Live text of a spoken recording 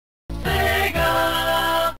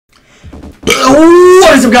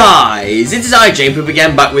What is up, guys? It is I, J-Poop,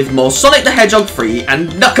 again, back with more Sonic the Hedgehog 3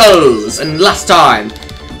 and Knuckles. And last time,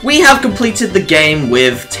 we have completed the game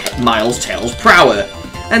with Miles Tails per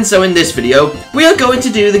And so in this video, we are going to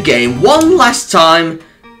do the game one last time,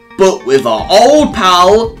 but with our old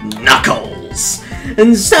pal, Knuckles.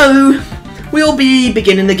 And so, we'll be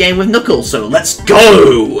beginning the game with Knuckles, so let's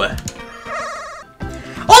go!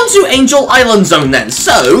 On to Angel Island Zone then.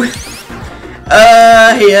 So,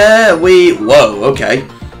 here we... Whoa, okay.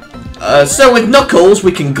 So with Knuckles,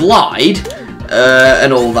 we can glide,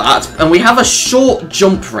 and all that, and we have a short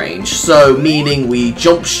jump range, so meaning we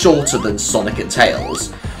jump shorter than Sonic and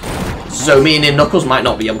Tails. So meaning Knuckles might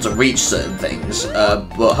not be able to reach certain things,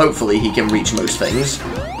 but hopefully he can reach most things.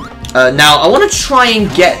 Now, I want to try and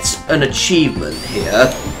get an achievement here,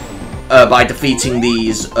 by defeating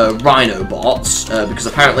these Rhino bots, because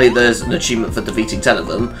apparently there's an achievement for defeating 10 of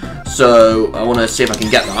them, so I want to see if I can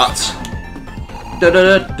get that. Oh,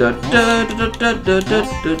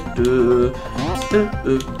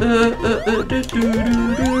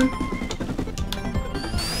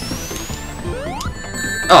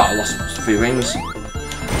 I lost a few rings.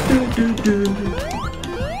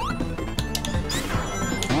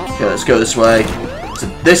 Okay, let's go this way to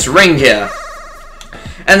this ring here.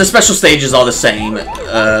 And the special stages are the same.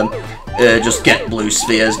 Just get blue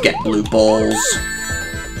spheres, get blue balls.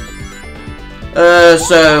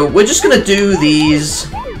 So we're just gonna do these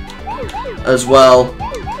as well.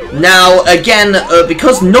 Now, again,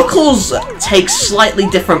 because Knuckles takes slightly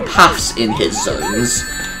different paths in his zones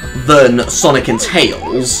than Sonic and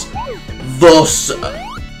Tails, thus,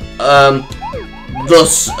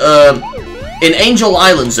 in Angel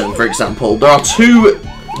Island Zone, for example, there are two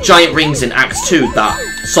giant rings in Act 2 that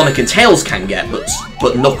Sonic and Tails can get,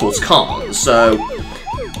 but Knuckles can't, so...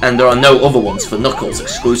 And there are no other ones for Knuckles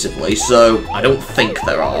exclusively, so I don't think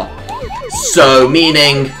there are. So,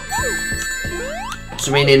 meaning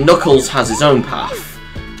Knuckles has his own path.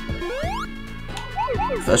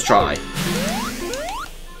 First try.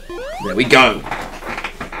 There we go.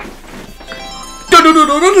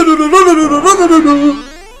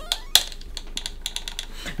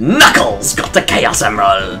 Knuckles got the Chaos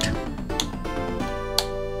Emerald!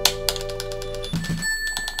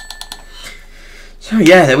 So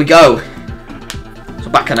yeah, there we go. So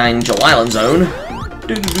back in Angel Island Zone.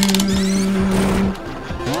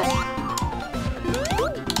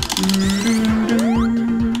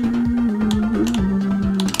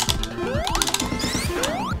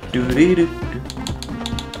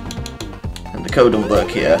 And the code don't work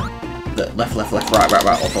here. The left, right,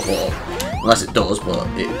 up. Unless it does, but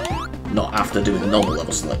not after doing the normal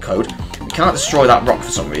level select code. We can't destroy that rock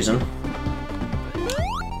for some reason.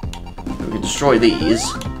 We can destroy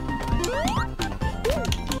these.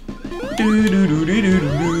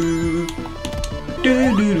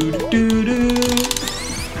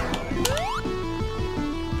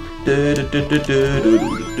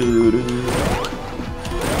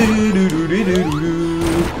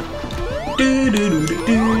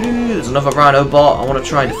 There's another Rhino bot. I want to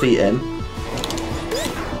try and defeat him.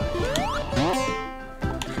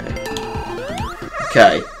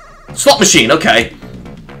 Okay. Slot machine, okay.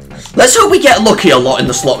 Let's hope we get lucky a lot in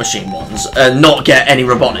the slot machine ones, and not get any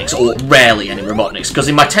Robotniks, or rarely any Robotniks, because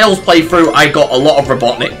in my Tails playthrough, I got a lot of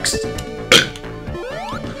Robotniks.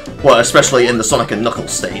 Well, especially in the Sonic and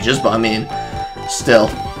Knuckles stages, but I mean, still.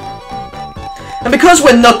 And because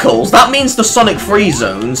we're Knuckles, that means the Sonic 3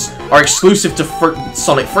 zones are exclusive to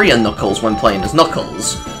Sonic 3 and Knuckles when playing as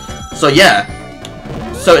Knuckles. So yeah.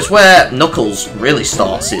 So it's where Knuckles really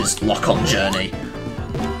starts his lock-on journey.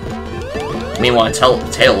 Meanwhile,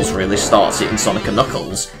 Tails really starts it in Sonic and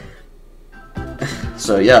Knuckles.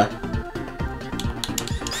 So, yeah.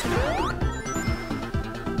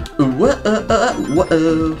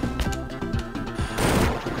 Whoa.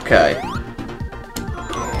 Okay.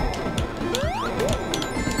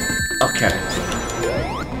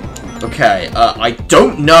 Okay, I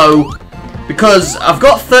don't know, because I've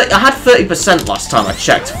got I had 30% last time I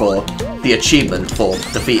checked for the achievement for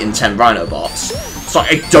defeating 10 Rhino bots. So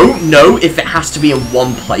I don't know if it has to be in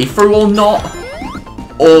one playthrough or not,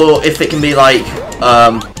 or if it can be like,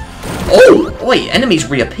 oh, wait, enemies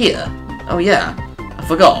reappear. Oh yeah, I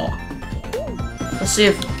forgot. Let's see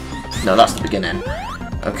if, no, that's the beginning.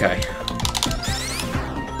 Okay.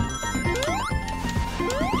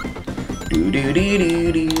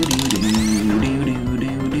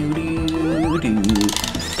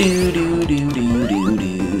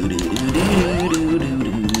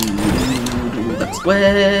 That's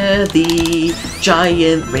where the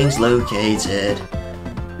giant ring's located.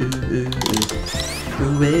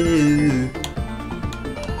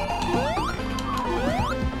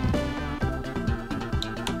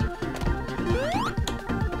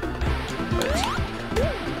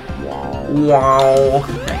 Wow.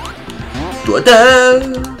 Okay.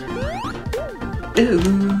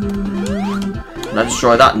 Can I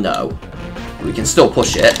destroy that? No. We can still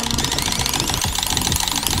push it.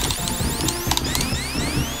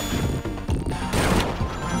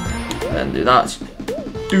 And do that.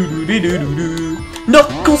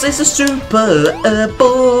 Knuckles is a super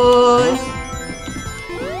boy.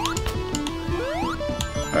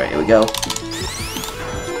 Alright, here we go.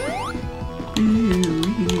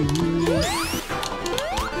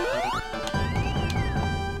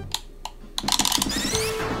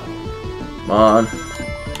 Come on.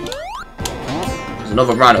 There's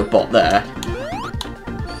another Rhino bot there.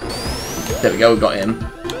 There we go, we got him.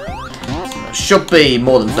 Should be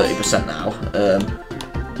more than 30% now.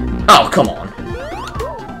 Oh, come on.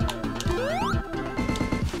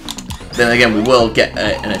 Then again, we will get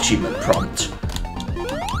an achievement prompt.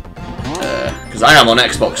 Because I am on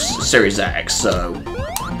Xbox Series X, so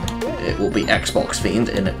it will be Xbox themed,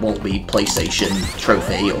 and it won't be PlayStation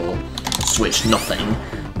Trophy or Switch nothing.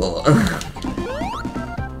 But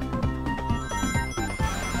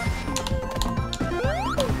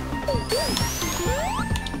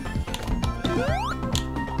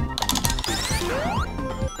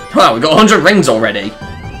wow, we got 100 rings already.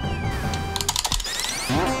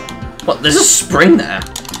 What? There's a spring there.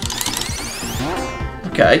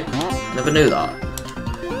 Okay, never knew that.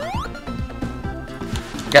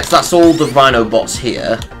 Guess that's all the Rhino bots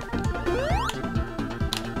here.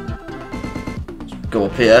 Go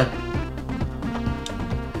up here.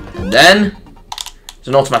 And then it's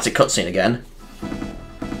an automatic cutscene again.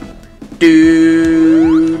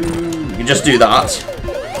 You can just do that.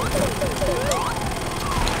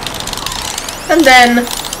 And then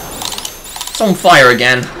it's on fire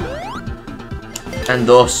again. And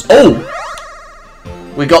thus, oh,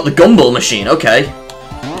 we got the gumball machine. Okay.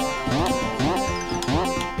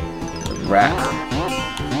 Rat.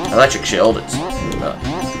 Electric shield. It's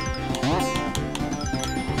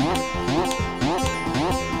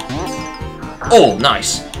oh,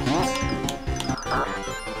 nice.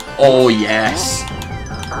 Oh, yes.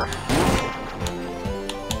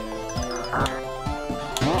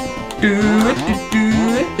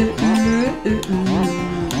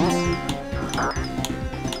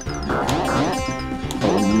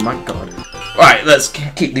 Oh my god. Right, let's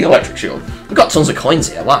keep the electric shield. We've got tons of coins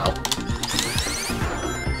here, wow.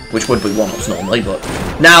 Which would be one-ups normally, but...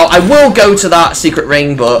 Now, I will go to that secret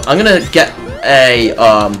ring, but I'm gonna get a,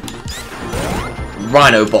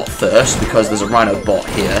 Rhino bot first, because there's a Rhino bot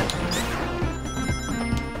here.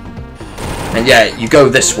 And yeah, you go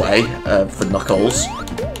this way, for Knuckles.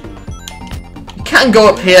 You can go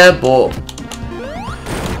up here, but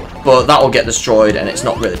that will get destroyed, and it's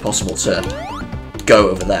not really possible to go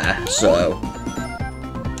over there, so...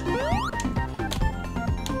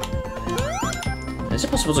 Is it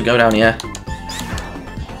possible to go down here?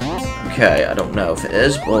 Okay, I don't know if it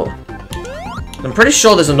is, but... I'm pretty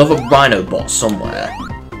sure there's another Rhino bot somewhere.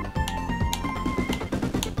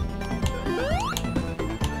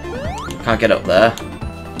 Can't get up there.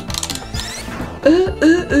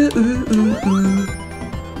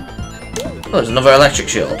 Oh, there's another electric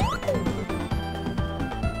shield.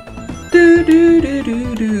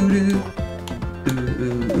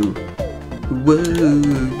 Whoa.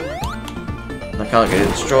 I can't get it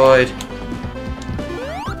destroyed.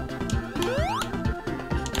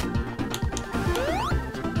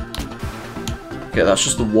 Okay, that's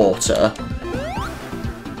just the water.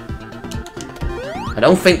 I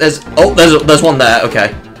don't think there's... Oh, there's one there,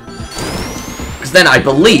 okay. Because then I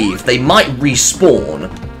believe they might respawn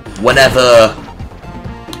whenever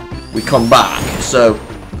we come back. So,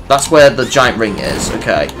 that's where the giant ring is,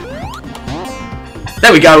 okay.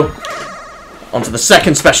 There we go! Onto the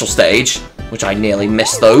second special stage, which I nearly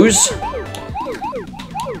missed those.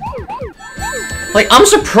 Like, I'm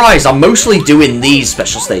surprised I'm mostly doing these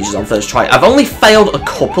special stages on first try. I've only failed a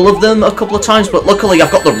couple of them a couple of times, but luckily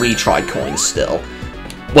I've got the retry coins still.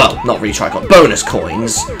 Well, not retry coins, bonus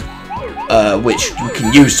coins, which you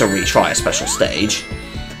can use to retry a special stage.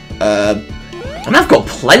 And I've got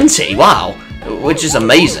plenty, wow, which is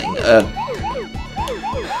amazing.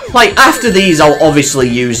 Like, after these, I'll obviously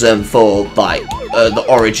use them for, like, the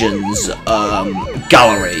Origins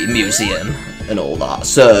gallery, museum, and all that.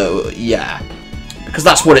 So, yeah. Because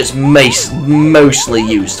that's what it's mostly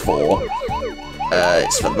used for.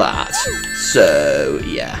 It's for that. So,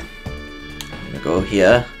 yeah. I'm gonna go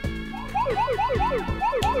here.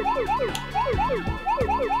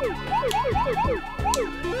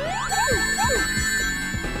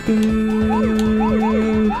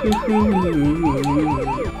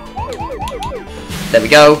 There we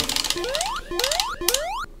go.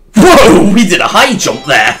 Whoa! did a high jump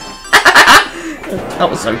there! That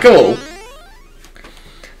was so cool.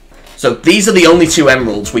 So these are the only 2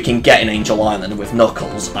 emeralds we can get in Angel Island with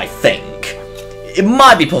Knuckles, I think. It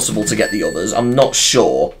might be possible to get the others, I'm not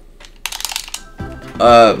sure.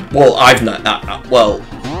 Well, I've not,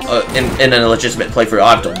 in a legitimate playthrough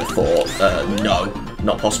I've done before, no,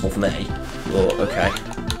 not possible for me. Oh, okay.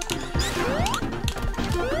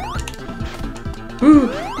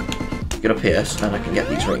 Woo! Get up here, so then I can get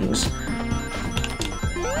these rings.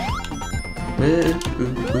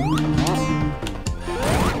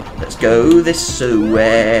 Let's go this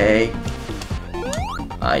way.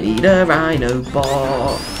 I need a rhino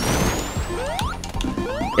bot.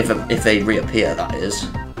 If they reappear, that is.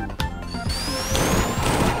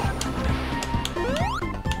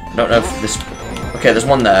 I don't know if this... Okay, there's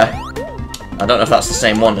one there. I don't know if that's the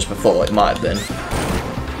same one as before. It might have been.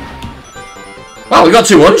 Wow, we got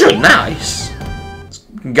 200! Nice!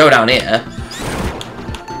 We can go down here.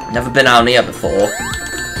 Never been down here before.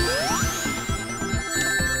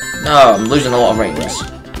 No, I'm losing a lot of rings.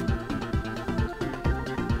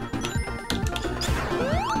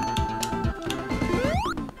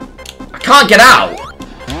 I can't get out!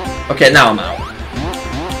 Okay, now I'm out.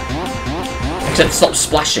 Except stop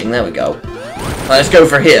splashing, there we go. Let's go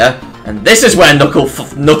for here. And this is where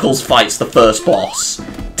Knuckles fights the first boss.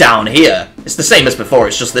 Down here. It's the same as before,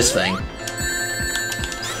 it's just this thing.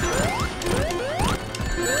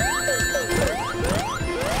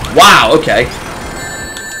 Wow, okay.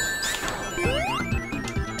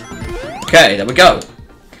 Okay, there we go.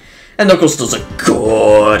 And Knuckles does a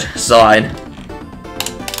good sign.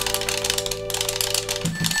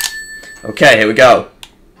 Okay, here we go.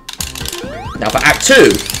 Now for Act 2,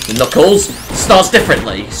 the Knuckles starts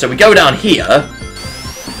differently. So we go down here.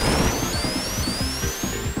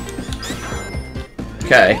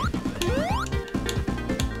 Okay.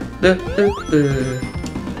 So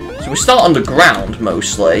we start underground,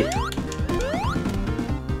 mostly.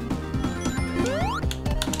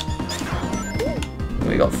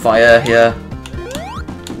 We got fire here.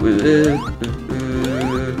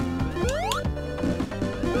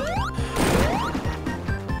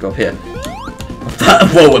 Go up here.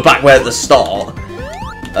 Whoa, we're back where at the start.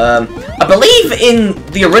 I believe in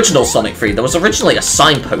the original Sonic 3, there was originally a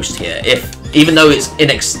signpost here. Even though this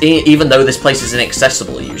place is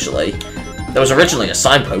inaccessible usually, there was originally a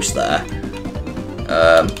signpost there.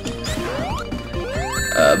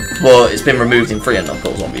 But it's been removed in 3 of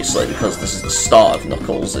Knuckles, obviously, because this is the start of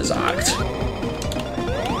Knuckles' act.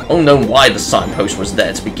 Unknown why the signpost was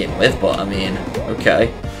there to begin with, but I mean,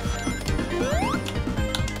 okay.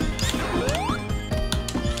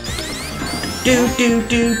 Do.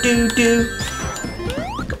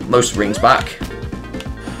 Got most rings back.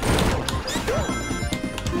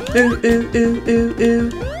 Ooh.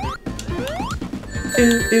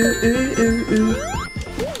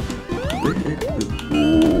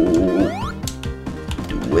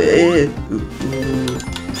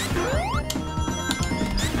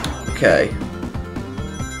 Okay.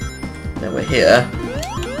 Now we're here.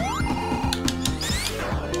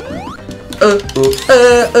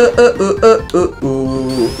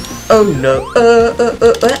 Oh no.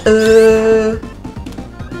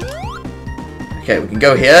 Okay, we can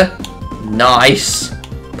go here. Nice.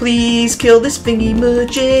 Please kill this thingy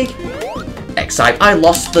magic. Excite, I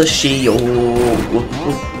lost the shield.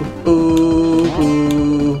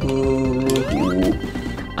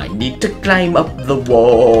 I need to climb up the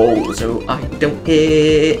wall so I don't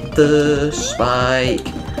hit the spike.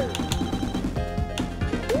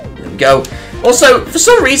 There we go. Also, for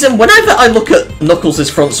some reason, whenever I look at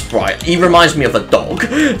Knuckles' front sprite, he reminds me of a dog.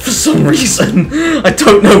 For some reason. I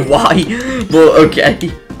don't know why, but okay.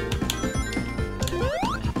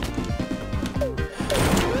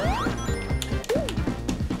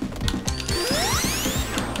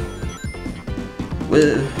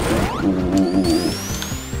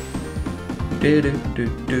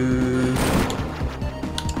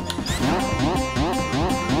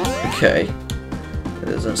 Okay.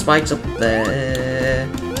 There's some spikes up there.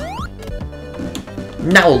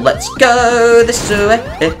 Now let's go this way.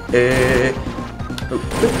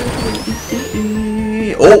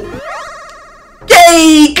 Oh!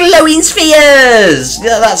 Yay! Glowing spheres!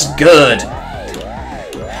 Yeah, that's good.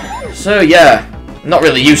 So yeah, not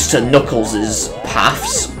really used to Knuckles'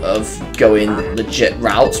 paths of going legit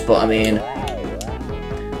routes, but I mean,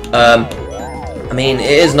 it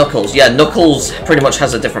is Knuckles. Yeah, Knuckles pretty much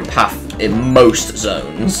has a different path in most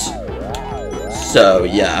zones. So,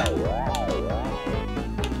 yeah.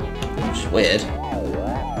 Which is weird.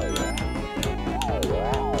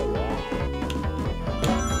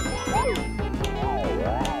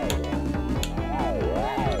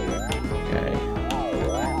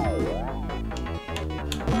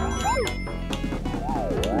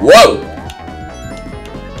 Whoa!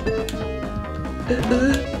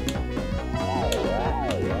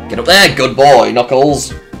 Get up there, good boy,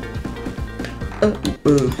 Knuckles.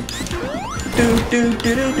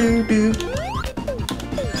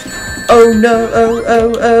 Oh no,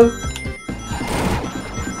 oh.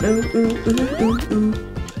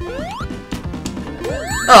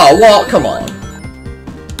 Oh, what? Come on.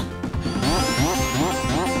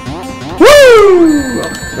 Woo!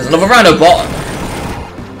 There's another rhino bot.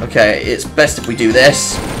 Okay, it's best if we do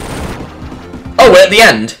this. Oh, we're at the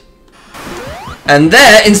end. And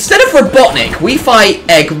there, instead of Robotnik, we fight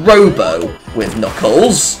Egg Robo with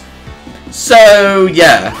Knuckles. So,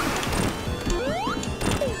 yeah.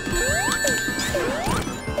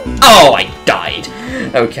 Oh, I died.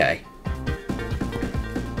 Okay.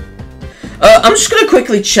 I'm just going to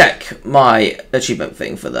quickly check my achievement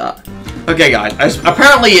thing for that. Okay, guys.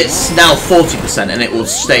 Apparently it's now 40% and it will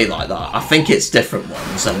stay like that. I think it's different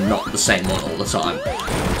ones and not the same one all the time.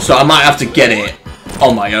 So I might have to get it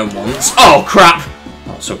on my own once. Oh, crap!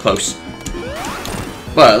 Oh, so close.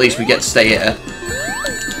 Well, at least we get to stay here.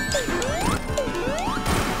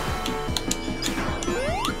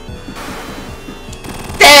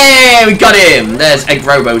 There, we got him! There's Egg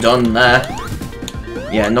Robo done there.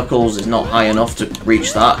 Yeah, Knuckles is not high enough to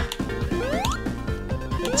reach that.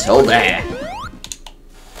 Until there.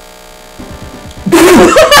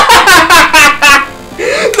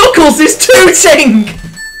 Knuckles is tooting!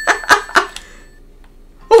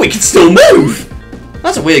 Oh, we can still move!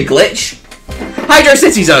 That's a weird glitch. Hydro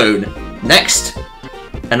City Zone! Next.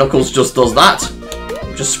 And Knuckles just does that.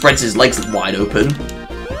 Just spreads his legs wide open.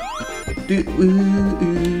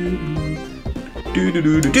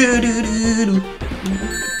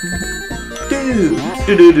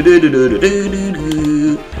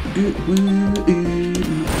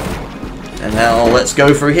 And now let's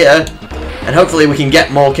go through here. And hopefully we can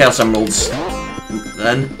get more Chaos Emeralds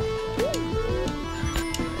then.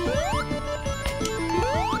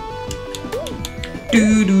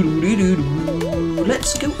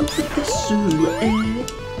 Let's go over this way.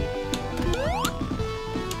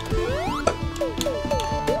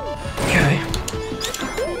 Okay.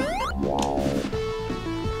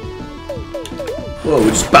 Whoa, we're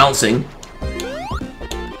just bouncing.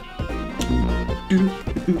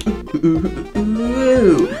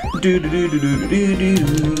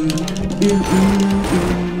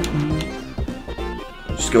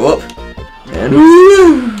 Just go up and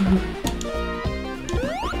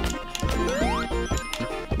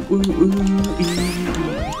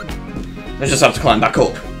I just have to climb back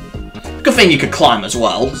up. Good thing you could climb as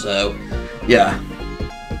well, so yeah.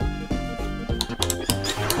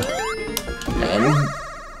 And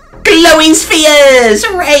glowing spheres!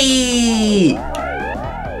 Hooray!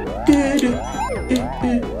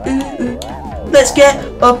 Let's get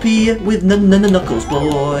up here with Knuckles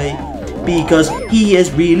boy, because he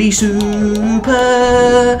is really super.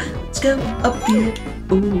 Let's go up here.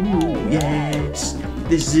 Oh yes,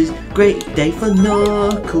 this is a great day for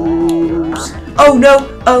Knuckles. Oh no,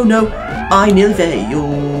 I nearly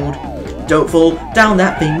failed. Don't fall down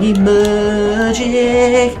that thingy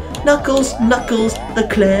magic. Knuckles, the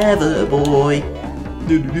clever boy.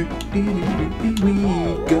 We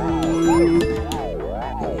go.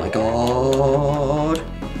 Oh my god.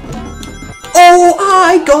 Oh,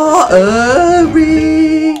 I got a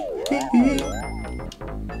ring.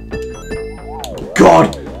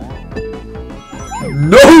 God.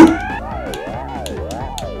 No.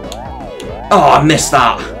 Oh, I missed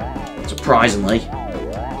that. Surprisingly.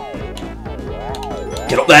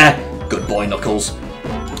 Get up there. Good boy, Knuckles.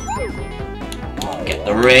 Get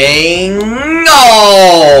the ring.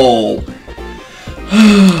 No!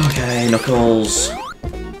 Okay, Knuckles.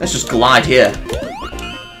 Let's just glide here.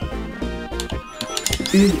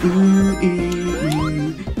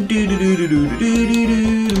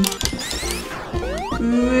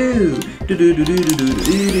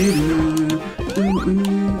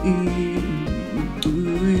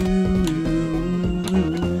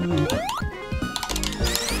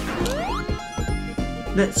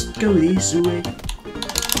 Let's go this way.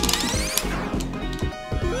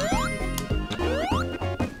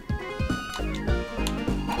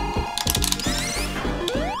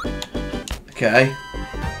 Okay.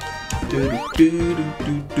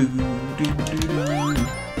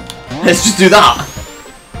 Let's just do that.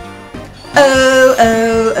 Oh,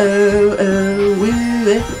 woo,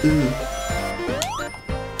 woo.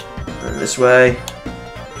 This way.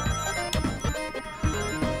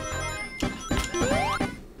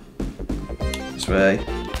 This way.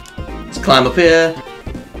 Let's climb up here.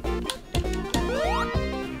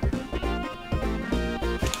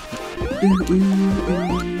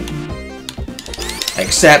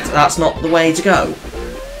 Except that's not the way to go.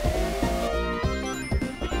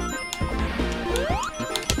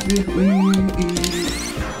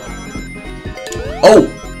 Oh!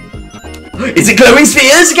 Is it glowing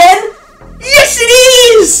spheres again? Yes, it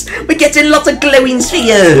is! We're getting lots of glowing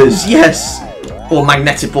spheres. Yes. Or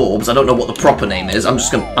magnetic orbs. I don't know what the proper name is. I'm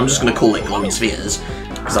just gonna call it glowing spheres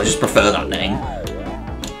because I just prefer that name.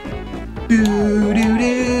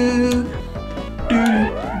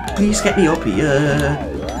 Please get me up here.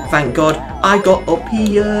 Thank God I got up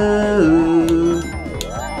here.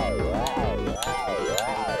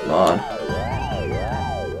 Come on.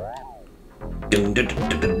 Dun, dun, dun,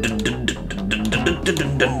 dun, dun, dun, dun, dun,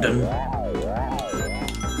 dun, dun, dun.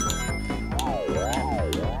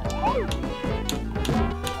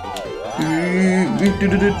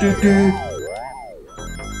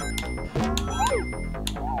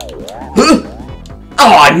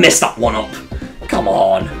 Oh, I messed that one up. Come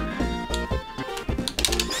on.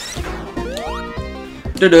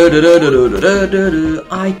 I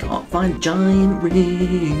can't find the giant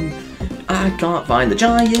ring. I can't find the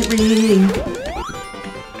giant ring.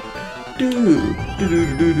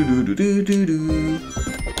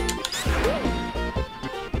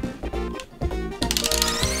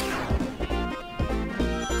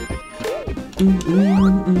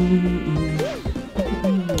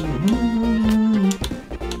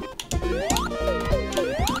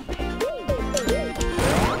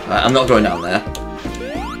 Right, I'm not going down there.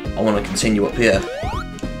 I want to continue up here.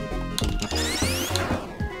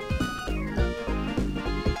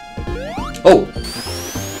 Oh!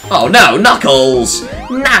 Oh no, Knuckles!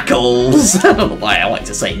 Knuckles! I don't know why I like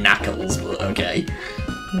to say Knuckles, but okay.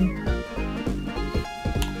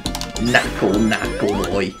 Knuckle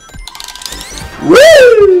boy.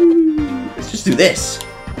 Woo! Let's just do this.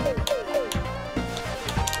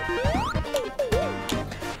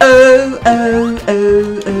 Oh, oh,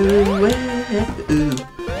 oh, oh, oh.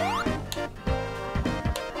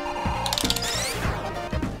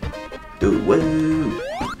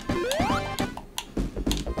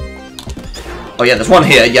 Oh yeah, there's one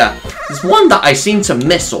here, yeah. There's one that I seem to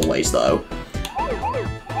miss always, though.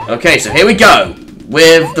 Okay, so here we go.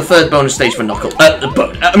 With the third bonus stage for Knuckles.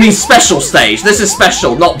 I mean special stage. This is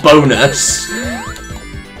special, not bonus.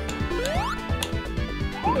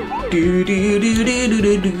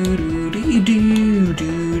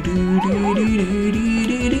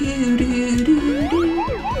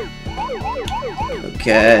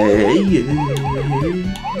 Okay.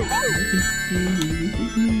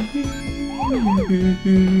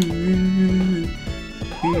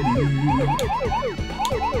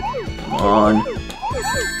 Come on.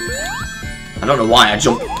 I don't know why I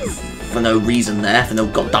jumped for no reason there, for no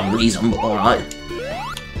goddamn reason, but alright.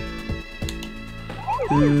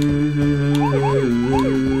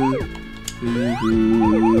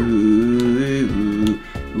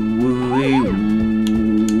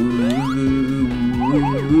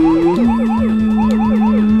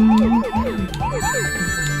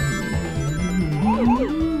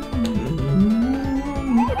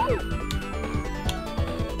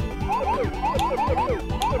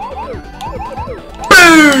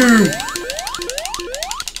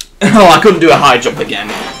 Oh, I couldn't do a high jump again.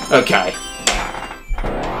 Okay.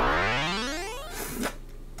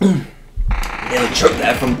 Nearly choked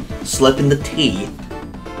there from slipping the T.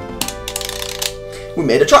 We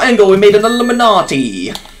made a triangle, we made an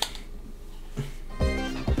Illuminati.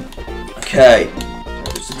 Okay.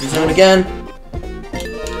 City zone again.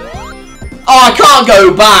 Oh, I can't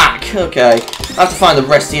go back! Okay. I have to find the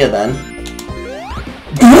rest here then.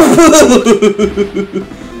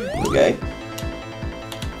 Okay.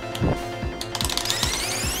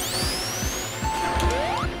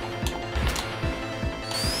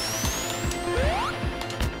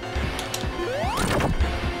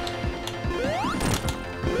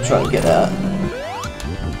 Try and get that.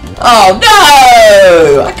 Oh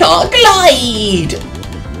no! I can't glide!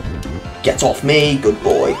 Get off me, good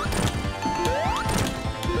boy.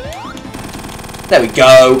 There we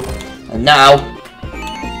go. And now.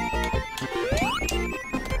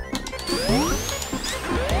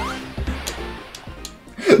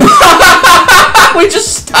 We're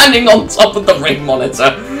just standing on top of the ring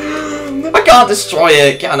monitor. I can't destroy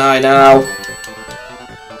it, can I now?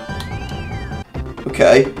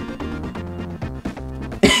 Okay.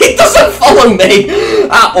 It doesn't follow me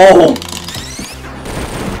at all.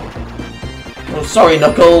 Oh, sorry,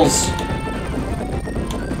 Knuckles.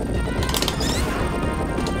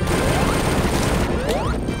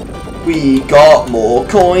 We got more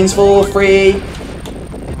coins for free.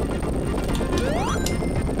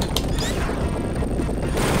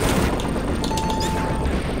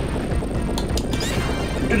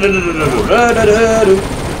 Okay,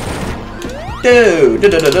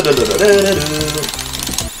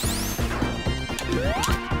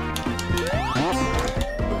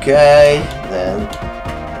 then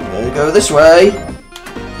I'm gonna go this way.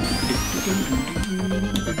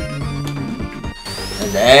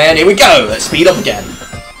 And then here we go. Let's speed up again.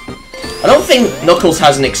 I don't think Knuckles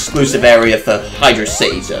has an exclusive area for Hydra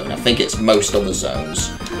City Zone. I think it's most other zones.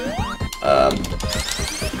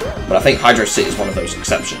 But I think Hydra City is one of those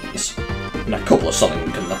exceptions. And a couple of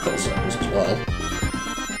Sonic and Knuckles zones as well.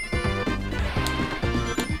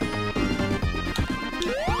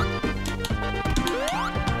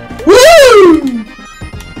 Woo!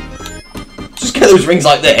 Just get those rings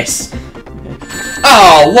like this.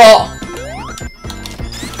 Oh, what?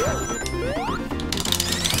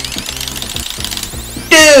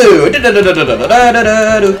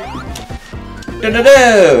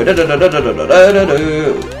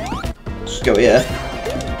 Let's go here.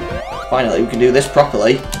 Finally, we can do this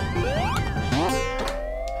properly.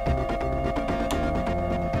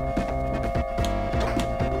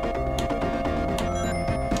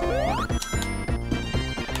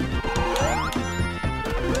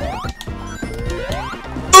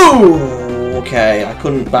 Ooh, okay, I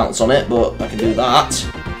couldn't bounce on it, but I can do that.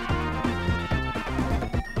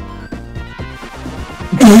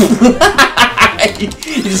 He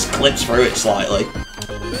just clips through it slightly.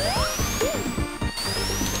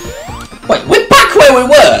 Wait, we're back where we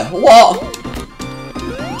were! What?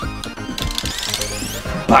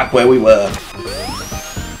 Back where we were.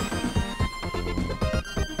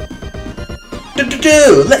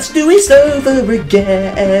 Let's do it over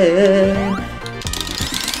again.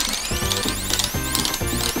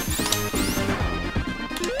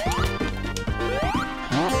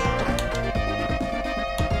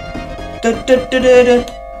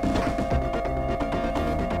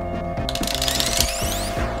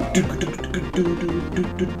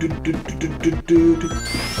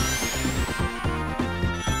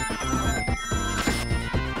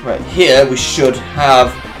 Right, here we should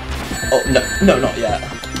have... Oh, no, not yet.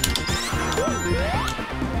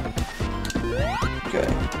 Okay.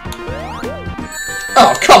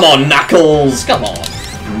 Oh, come on, Knuckles! Come on,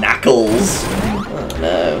 Knuckles! Oh,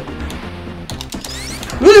 no.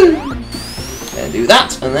 Woo! And do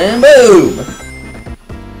that, and then boom!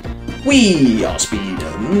 We are speeding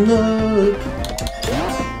up.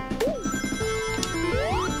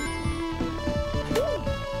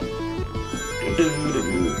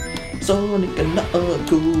 Sonic and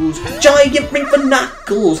Knuckles, giant ring for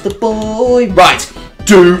Knuckles, the boy. Right,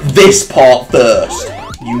 do this part first.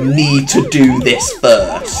 You need to do this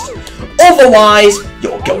first. Otherwise,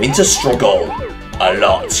 you're going to struggle a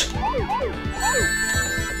lot.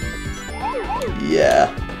 Yeah.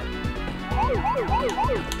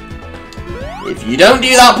 If you don't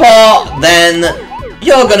do that part, then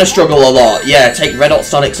you're gonna struggle a lot. Yeah, take Red Hot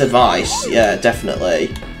Sonic's advice. Yeah,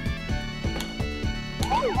 definitely.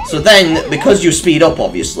 So then, because you speed up,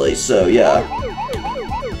 obviously, so yeah.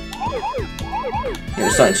 Yeah, we're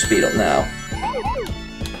starting to speed up now.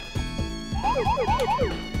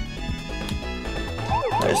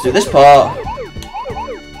 Right, let's do this part.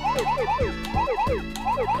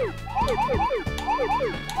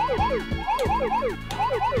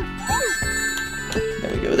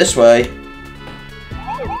 There we go, this way.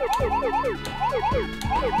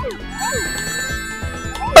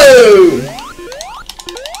 Boom!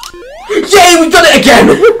 Yay, we've done it again!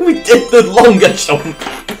 We did the longer jump.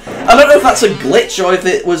 I don't know if that's a glitch or if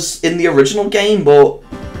it was in the original game, but...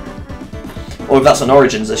 Or if that's an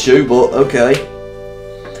Origins issue, but okay.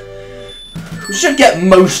 We should get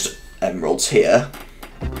most emeralds here.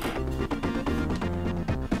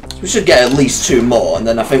 We should get at least 2 more, and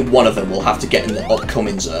then I think one of them will have to get in the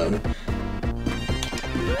upcoming zone.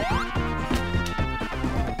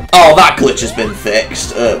 Oh, that glitch has been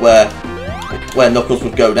fixed, where Knuckles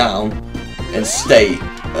would go down and stay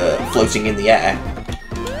floating in the air.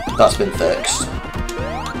 That's been fixed.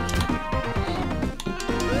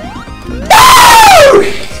 No!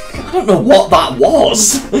 I don't know what that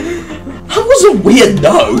was. That was a weird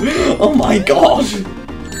no. Oh my god.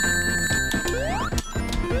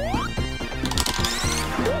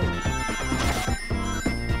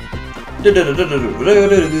 We're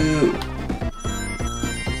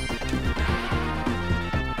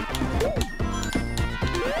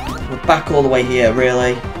back all the way here,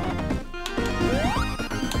 really.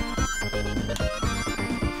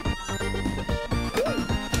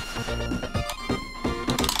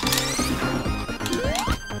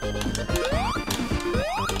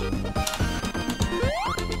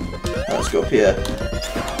 Let's go up here.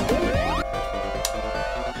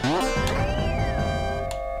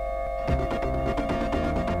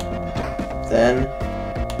 then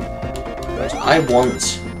I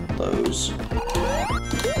want those.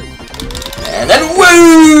 And then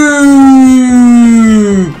woo!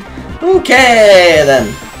 Okay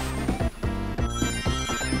then.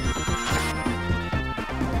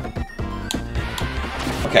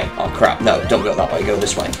 Okay, oh crap, no, don't go that way, go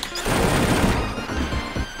this way.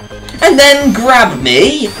 And then grab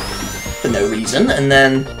me, for no reason, and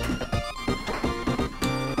then...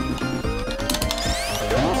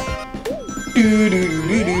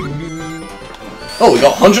 Oh, we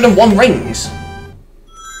got 101 rings!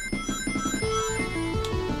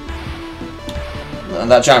 And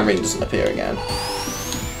that giant ring doesn't appear again.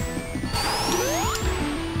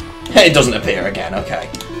 It doesn't appear again, okay.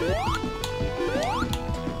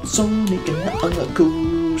 Sonic and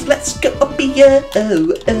Knuckles, let's go up here.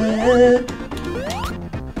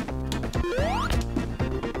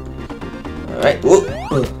 Alright, whoop.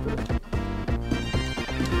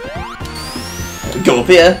 Go up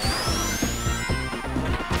here.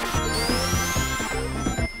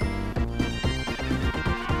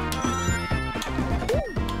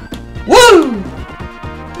 Woo!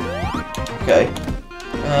 Okay.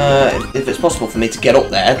 If it's possible for me to get up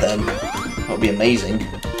there, then that would be amazing.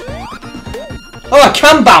 Oh, I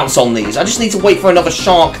can bounce on these. I just need to wait for another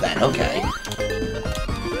shark then. Okay.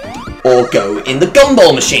 Or go in the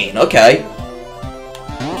gumball machine. Okay.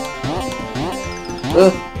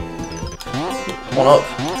 One up.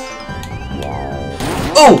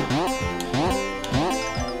 Oh!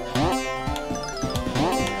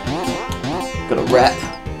 Got a rep.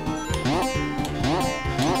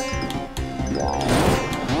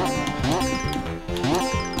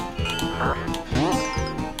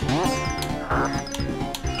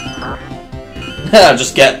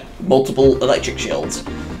 Just get multiple electric shields.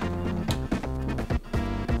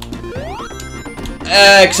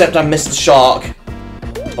 Except I missed the shark.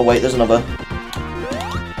 Oh wait, there's another.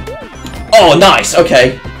 Oh, nice,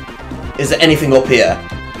 okay. Is there anything up here?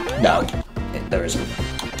 No, there isn't.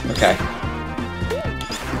 Okay.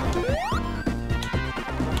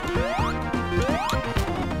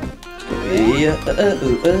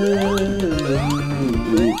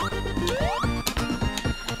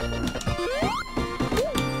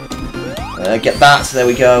 Get that, there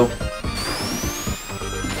we go.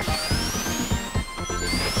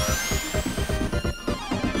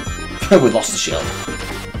 We lost the shield.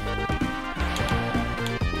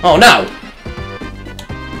 Oh no!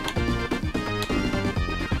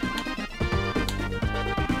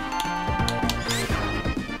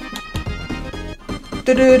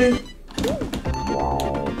 Do-do-do.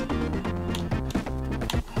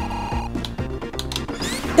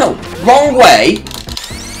 No, wrong way!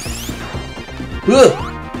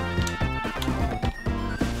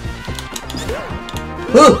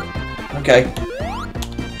 Okay.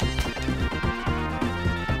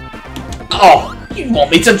 Oh, you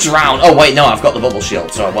want me to drown? Oh wait, no, I've got the bubble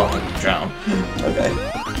shield, so I won't drown. Okay.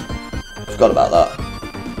 Forgot about that.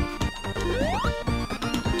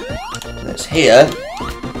 And it's here.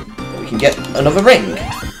 We can get another ring.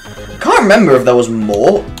 I can't remember if there was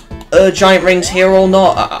more giant rings here or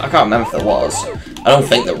not. I can't remember if there was. I don't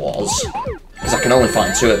think there was. Because I can only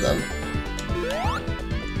find 2 of them.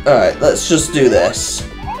 Alright, let's just do this.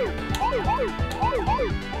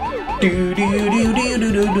 Do do do do do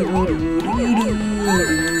do do do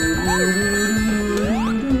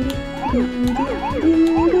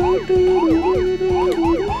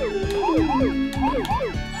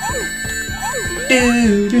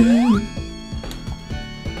do do.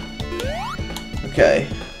 Okay.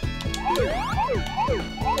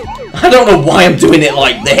 I don't know why I'm doing it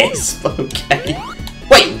like this, but okay.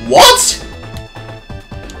 Wait, what?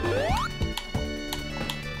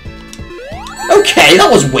 Okay, that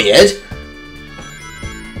was weird.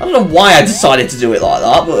 I don't know why I decided to do it like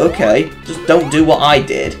that, but okay. Just don't do what I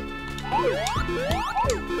did.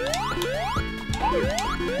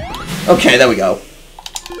 Okay, there we go.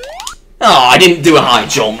 Oh, I didn't do a high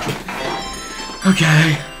jump.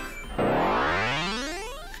 Okay.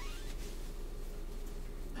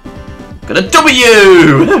 Got a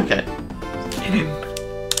W! Okay.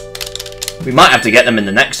 We might have to get them in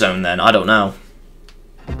the next zone then, I don't know.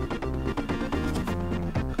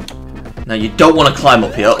 Now you don't want to climb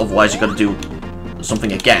up here, otherwise you're going to do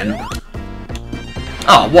something again.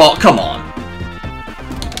 Oh, what? Come on.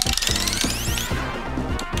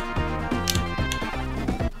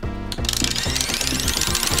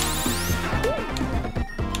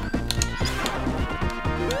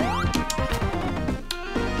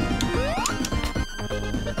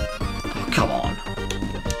 Come on.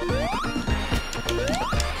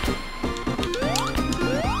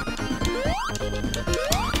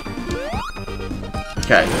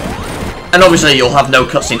 Okay. And obviously you'll have no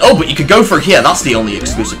cutscene. Oh, but you could go through here. That's the only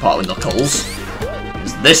exclusive part with Knuckles.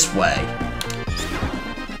 It's this way.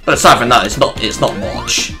 But aside from that, it's not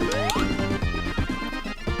much.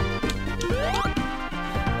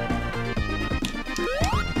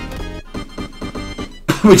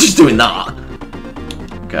 We're just doing that.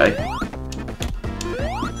 Okay.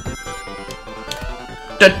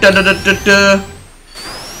 Da da da da da da.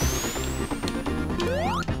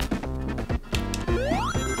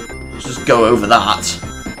 Just go over that.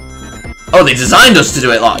 Oh, they designed us to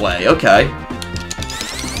do it that way. Okay.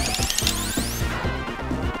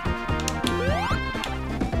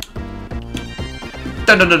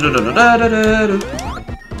 Da da da da da da da da.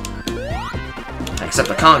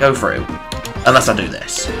 Except I can't go through. Unless I do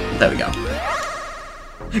this. There we go.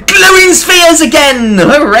 Glowing spheres again!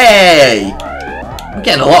 Hooray! I'm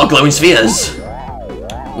getting a lot of glowing spheres.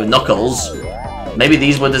 With Knuckles. Maybe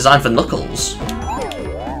these were designed for Knuckles.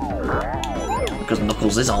 Because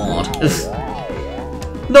Knuckles is hard.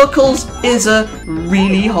 Knuckles is a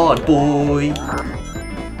really hard boy.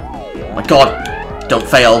 Oh my god. Don't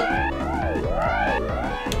fail.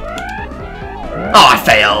 Oh, I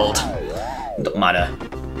failed. Doesn't matter.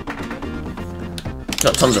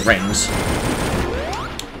 Got tons of rings.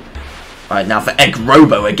 Alright, now for Egg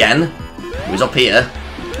Robo again. Who's up here?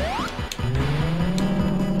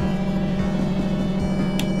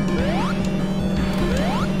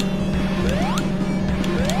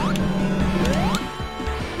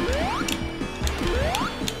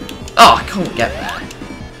 Oh, I can't get there.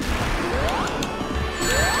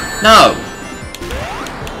 No!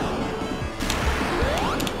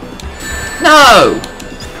 No!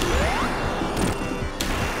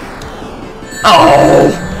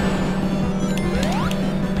 Oh!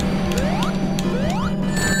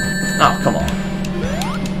 Oh, come on.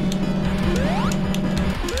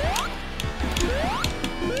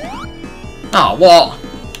 Oh, what?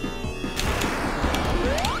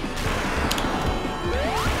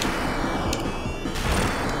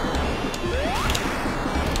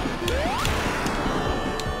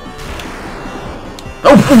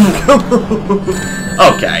 Oh!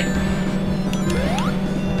 Okay.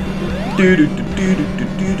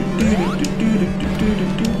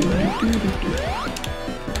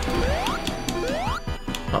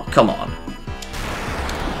 Oh, come on.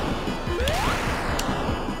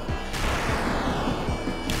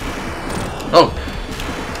 Oh.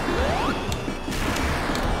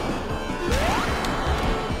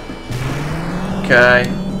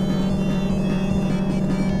 Okay.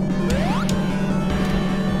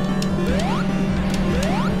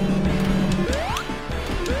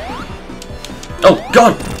 Oh,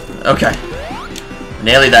 God! Okay.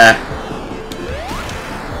 Nearly there.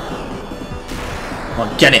 Come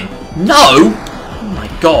on, get him. No! Oh my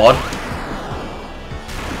god.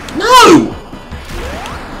 No!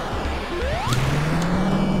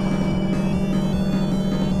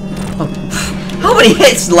 Oh, how many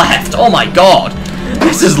hits left? Oh my god.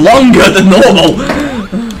 This is longer than normal.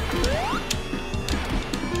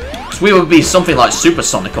 Because we would be something like Super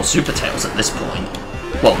Sonic or Super Tails at this point.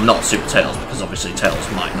 Well, not Super Tails, because obviously Tails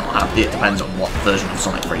might not have it. It depends on what version of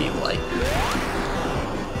Sonic 3 you play.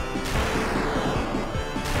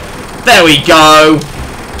 There we go!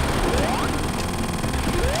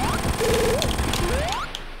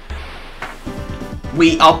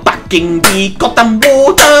 We are back in the goddamn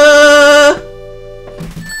water!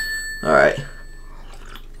 Alright.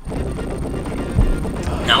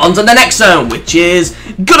 Now on to the next zone, which is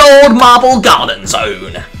good old Marble Garden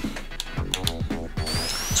Zone.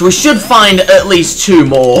 So we should find at least 2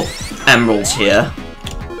 more emeralds here.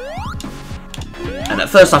 And at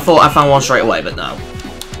first I thought I found one straight away, but no.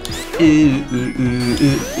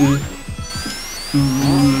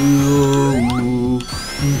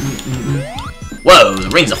 Whoa, the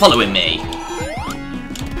rings are following me.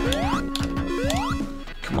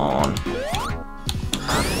 Come on.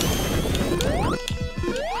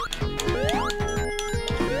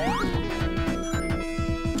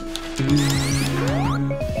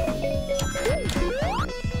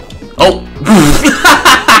 Oh!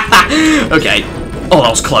 Okay. Oh, that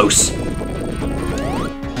was close.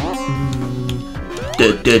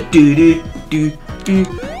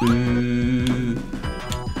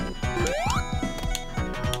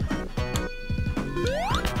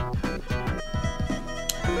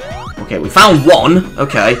 Okay, we found one.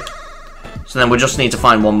 Okay. So then we just need to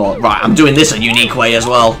find one more. Right, I'm doing this a unique way as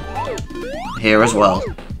well. Here as well.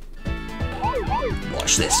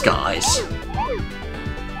 Watch this, guys.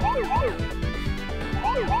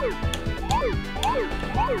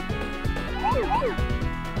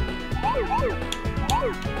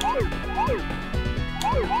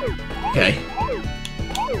 Okay.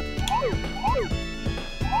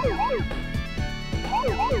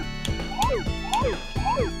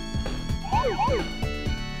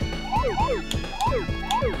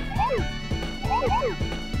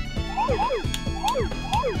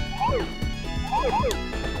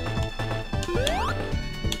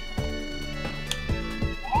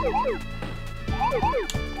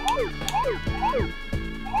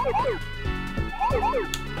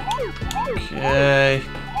 Okay.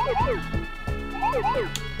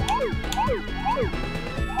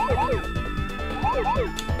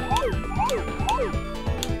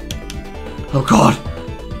 Oh god.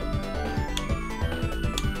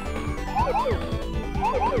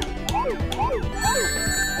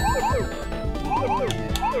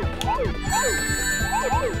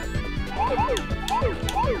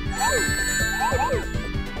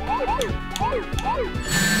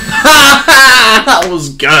 That was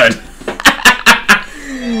good.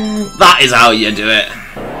 That is how you do it.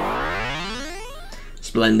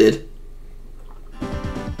 Splendid.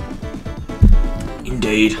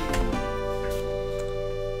 Indeed.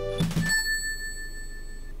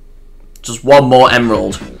 Just one more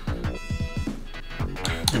emerald.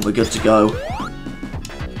 Then we're good to go.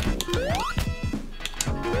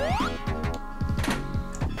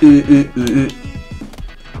 We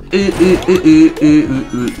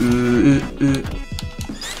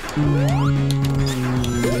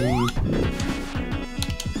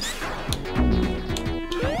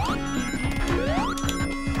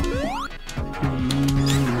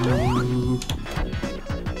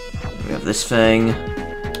have this thing.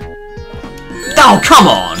 Oh, come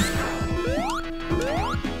on!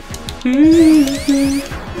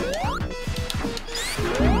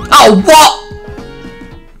 Oh, what?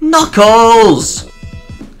 Knuckles!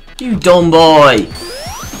 You dumb boy!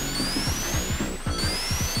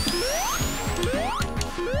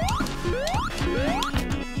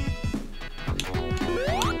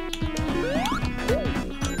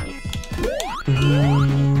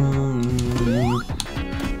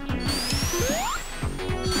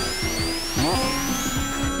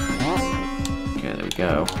 Okay, there we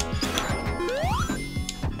go.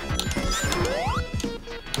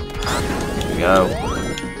 There we go.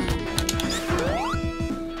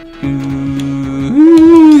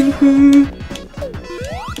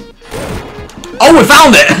 Oh, we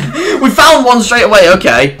found it! We found one straight away,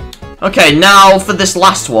 okay. Okay, now for this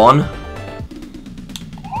last one,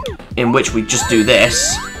 in which we just do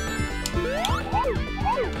this.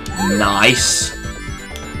 Nice.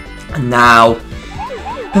 And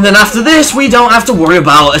then after this, we don't have to worry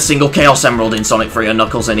about a single Chaos Emerald in Sonic 3 or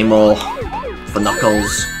Knuckles anymore. For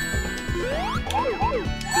Knuckles.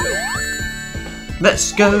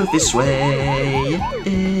 Let's go this way.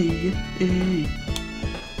 Here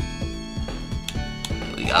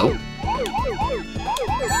we go.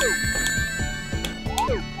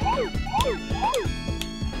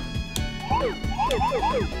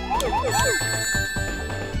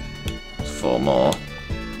 There's 4 more.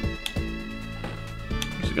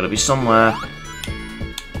 There's gotta be somewhere.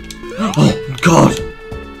 Oh god!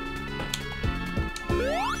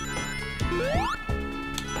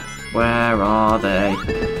 Where are they?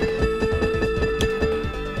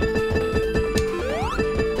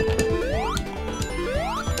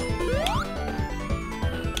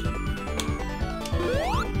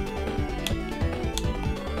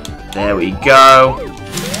 There we go.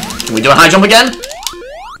 Can we do a high jump again?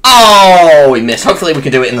 Oh, we missed. Hopefully we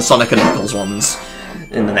can do it in the Sonic and Knuckles ones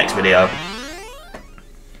in the next video.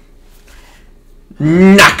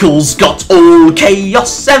 Knuckles got all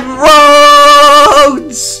Chaos Emeralds!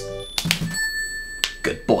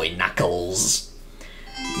 Good boy, Knuckles.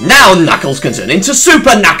 Now Knuckles can turn into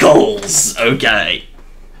Super Knuckles! Okay.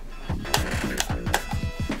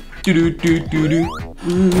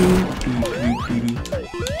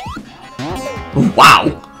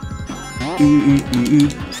 Wow!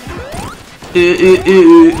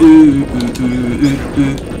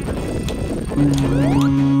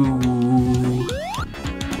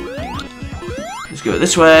 Let's go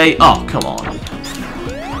this way. Oh, come on.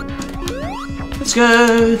 Let's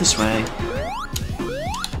go this way.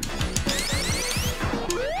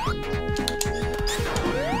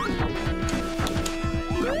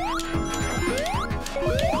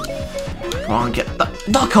 Come on, get the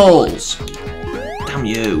Knuckles! Damn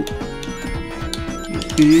you.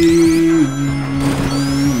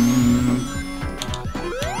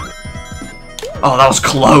 Oh, that was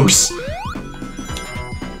close.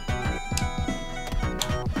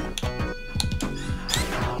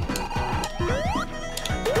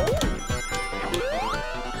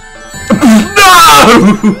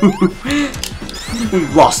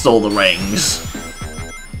 We've lost all the rings.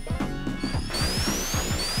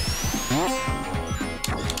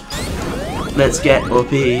 Let's get up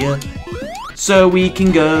here so we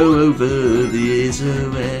can go over this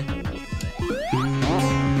way.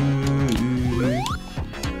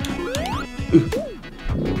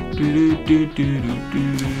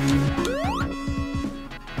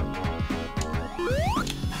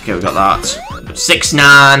 Okay, we got that.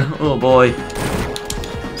 6-9. Oh boy.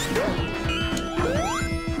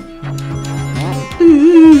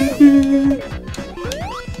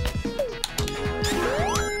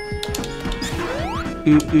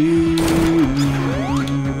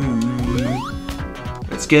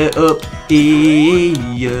 Let's get up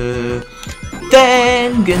here.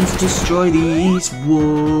 Then going to destroy these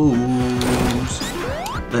walls.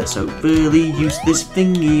 Let's hopefully use this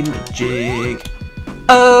thingy magic.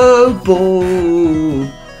 Oh boy.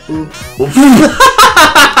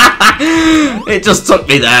 It just took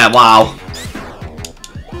me there, wow.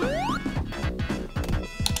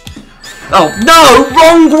 Oh no,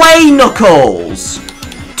 wrong way, Knuckles!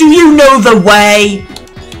 Do you know the way?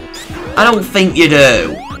 I don't think you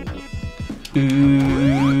do.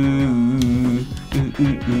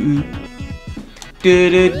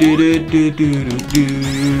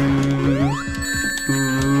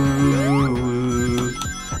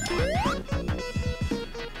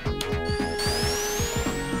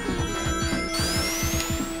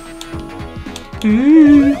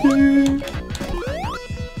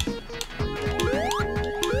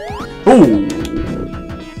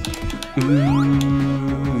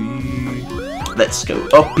 Let's go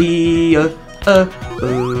up here.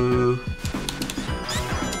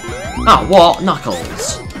 Oh, what?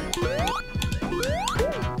 Knuckles.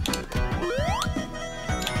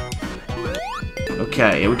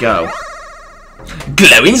 Okay, here we go.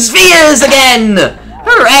 Glowing spheres again!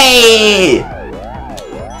 Hooray!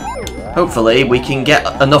 Hopefully we can get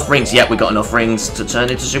enough rings. Yep, we got enough rings to turn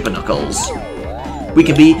into Super Knuckles. We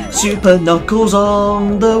can be Super Knuckles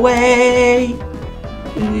on the way.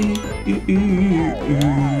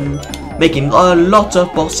 Making a lot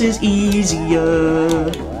of bosses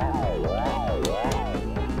easier.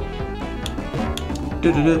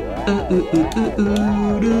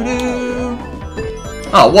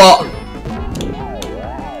 Oh, what?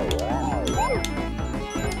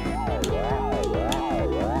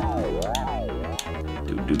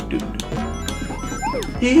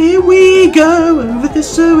 Here we go over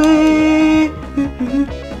this way.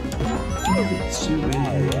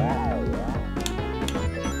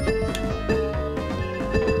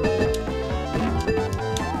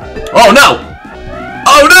 Oh no!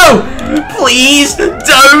 Oh no! Please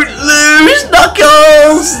don't lose,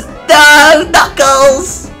 Knuckles! No,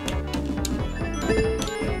 Knuckles!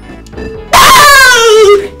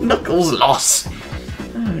 No! Knuckles lost.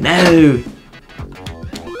 Oh no!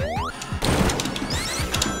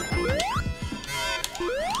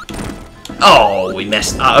 Oh, we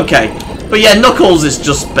messed up. Okay. But yeah, Knuckles is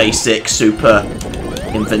just basic, super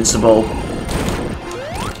invincible.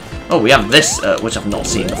 Oh, we have this, which I've not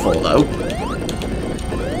seen before, though.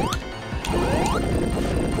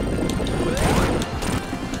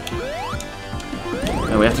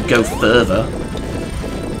 Oh, we have to go further.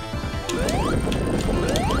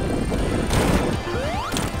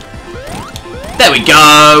 There we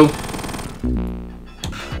go!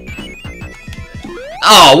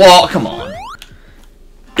 Oh, what? Come on.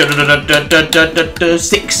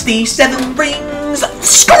 67 rings.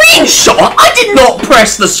 Screenshot? I did not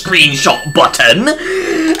press the screenshot button.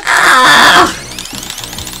 Ah!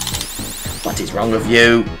 What is wrong with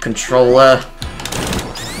you, controller?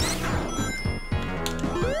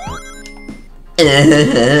 I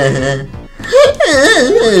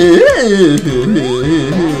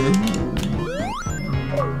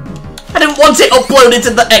didn't want it uploaded to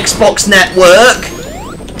the Xbox network.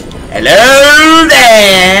 Hello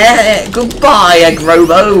there! Goodbye,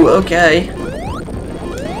 Agrobo. Okay.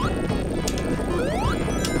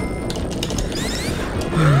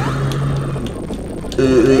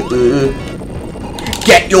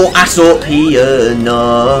 Get your ass up here,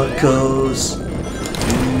 Knuckles.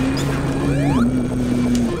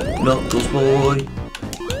 Knuckles boy.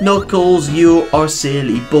 Knuckles, you are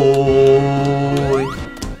silly boy.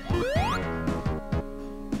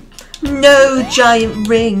 No giant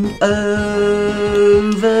ring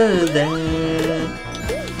over there.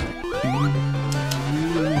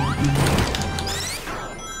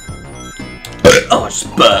 Oh, I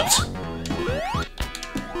just burped.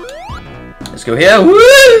 Let's go here.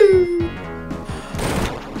 Woo!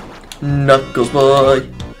 Knuckles boy.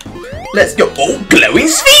 Let's go. Oh, glowing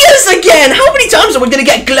spheres again! How many times are we going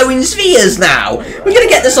to get glowing spheres now? We're going to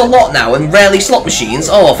get this a lot now, and rarely slot machines.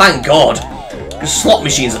 Oh, thank God. Because slot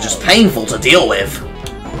machines are just painful to deal with.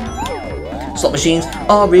 Slot machines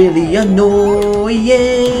are really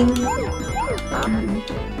annoying.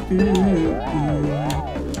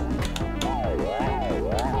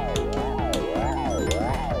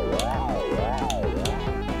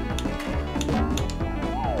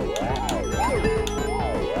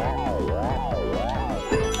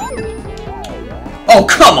 Oh,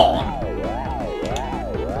 come on!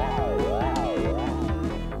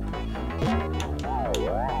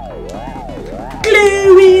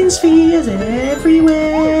 Glowing spheres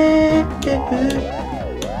everywhere.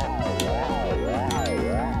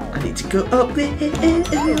 I need to go up there again.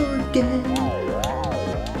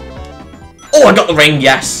 Oh, I got the ring,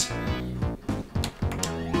 yes!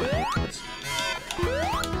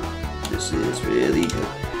 This is really good.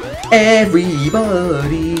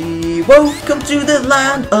 Everybody, welcome to the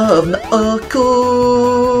land of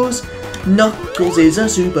Knuckles. Knuckles is a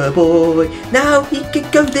super boy. Now he can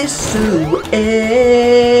go this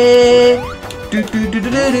way.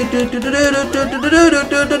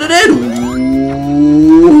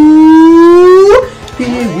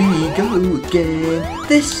 Here we go again.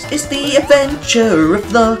 This is the adventure of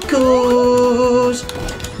Knuckles.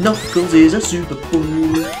 Knuckles is a super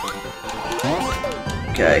boy.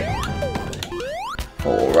 Okay.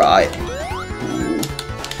 Alright.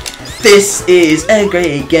 This is a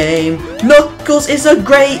great game. Knuckles is a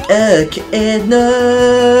great echidna.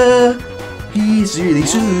 He's really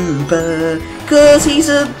super, cause he's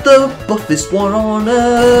the buffest one on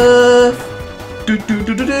earth.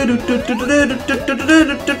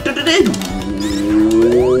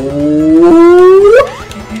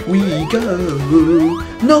 We go.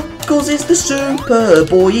 Knuckles is the super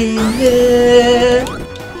boy in here.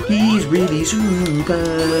 He's really super,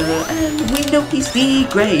 and we know he's the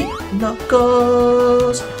great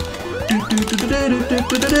Knuckles.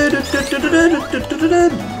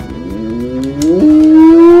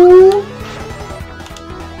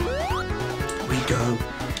 We go.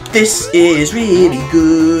 This is really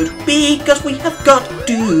good, because we have got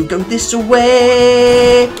to go this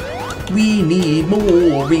way. We need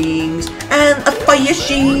more rings, and a fire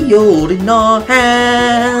shield in our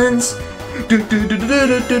hands. Here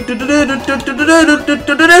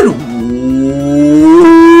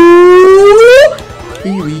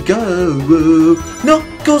we go.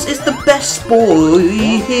 Knuckles is the best boy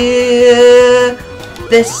here.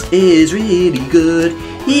 This is really good.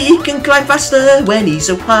 He can climb faster when he's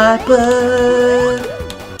so hyper.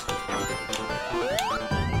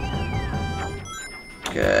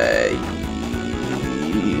 Okay.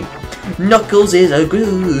 Knuckles is a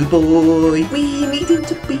good boy. We need him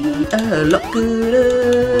to be a lot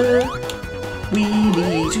gooder. We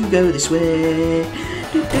need to go this way.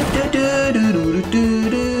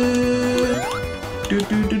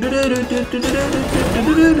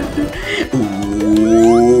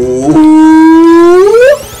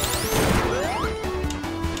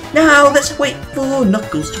 Now let's wait for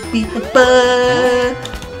Knuckles to be hyper.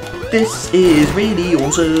 This is really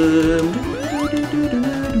awesome.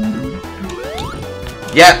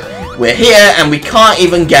 Yeah, we're here and we can't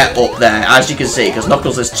even get up there, as you can see, because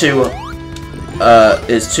Knuckles is too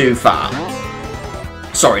far.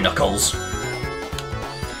 Sorry, Knuckles.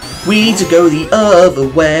 We need to go the other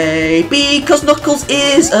way, because Knuckles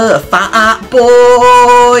is a fat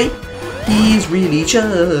boy. He's really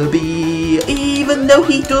chubby, even though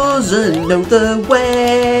he doesn't know the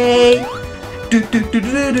way.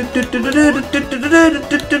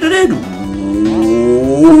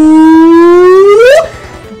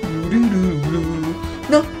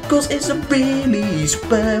 Knuckles is a really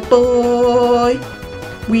super boy.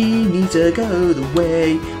 We need to go the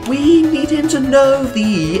way. We need him to know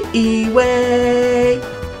the E-way.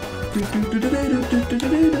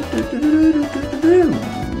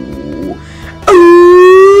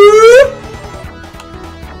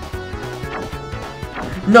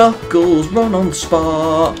 Knuckles, run on the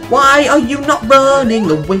spot. Why are you not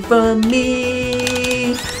running away from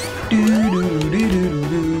me?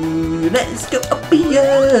 Let's go up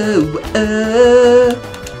here.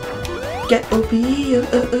 Get up here.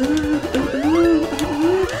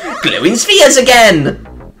 Glowing spheres again.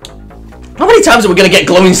 How many times are we going to get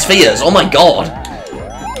glowing spheres? Oh my god.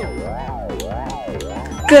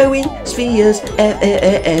 Glowing spheres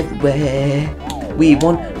everywhere. We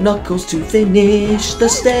want Knuckles to finish the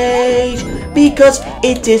stage, because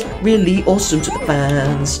it is really awesome to the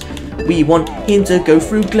fans. We want him to go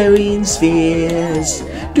through glowing spheres.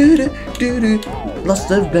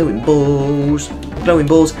 Lots of glowing balls. Glowing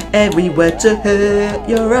balls everywhere to hurt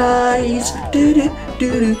your eyes. Do do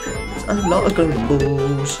do do. A lot of glowing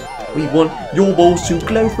balls. We want your balls to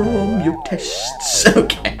glow from your tests.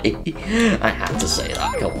 Okay, I had to say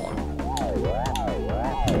that. Come on.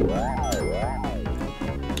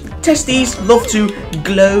 Testes love to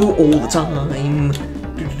glow all the time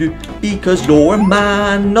because you're a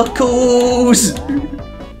man, Knuckles.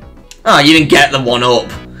 Ah, you didn't get the one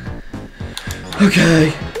up.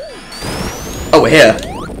 Okay. Oh, we're here.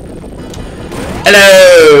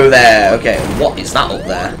 Hello there. Okay, what is that up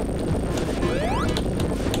there?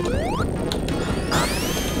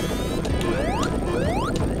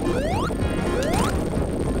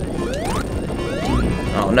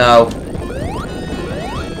 Oh no.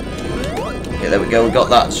 Okay, there we go. We got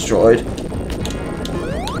that destroyed.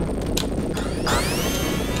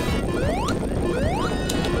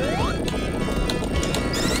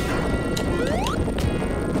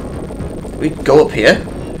 We go up here.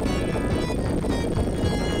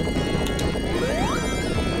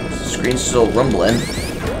 The screen's still rumbling.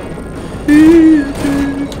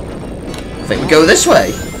 I think we go this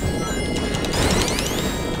way.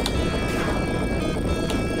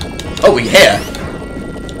 Oh, we're here.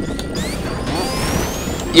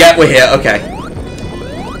 Yeah, we're here. Okay.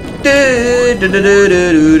 Let's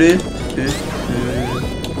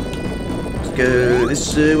go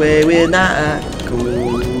this way with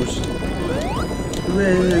Knuckles.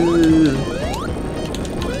 Whoa.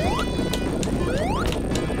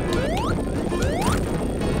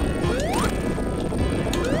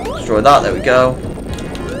 Destroy that. There we go.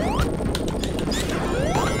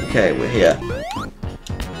 Okay, we're here.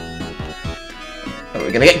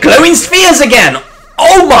 We're gonna get glowing spheres again!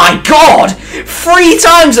 Oh my god! 3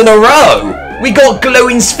 times in a row! We got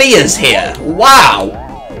glowing spheres here! Wow!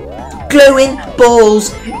 Glowing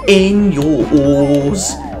balls in your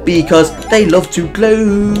oars because they love to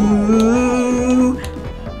glow.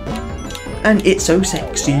 And it's so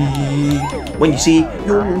sexy when you see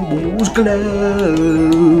your balls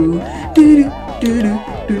glow. Do do do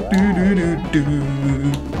do do do do do.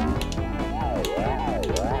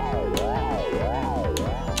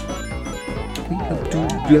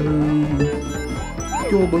 Glow.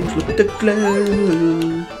 Your bones look to glow.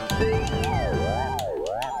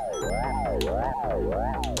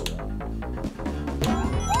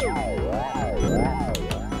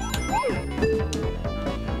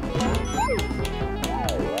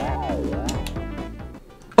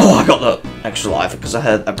 Oh, I got the extra life because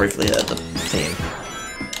I briefly heard the theme.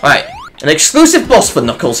 Right, an exclusive boss for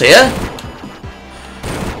Knuckles here.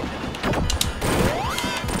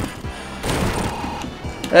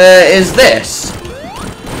 Is this.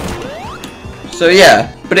 So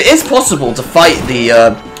yeah, but it is possible to fight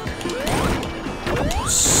the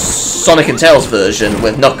Sonic and Tails version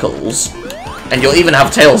with Knuckles, and you'll even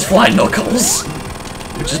have Tails fly Knuckles,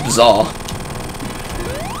 which is bizarre.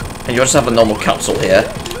 And you'll just have a normal capsule here.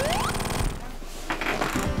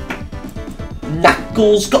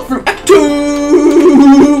 Knuckles got through Act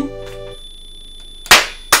 2!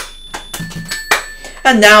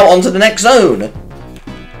 And now on to the next zone.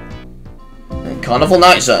 Carnival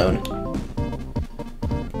Night Zone.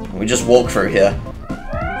 We just walk through here.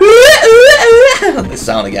 This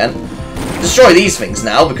sound again. Destroy these things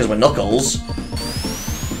now because we're Knuckles.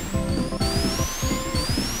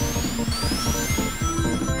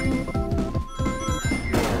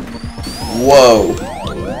 Whoa.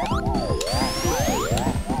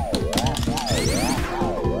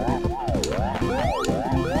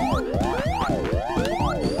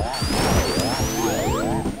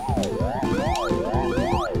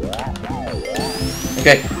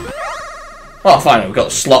 Okay. Oh, fine, we've got a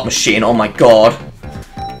slot machine. Oh my god.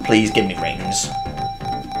 Please give me rings.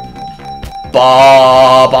 Potato.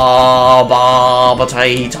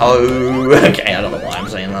 Okay, I don't know why I'm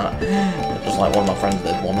saying that. Just like one of my friends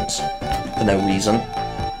did once. For no reason.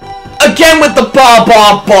 Again with the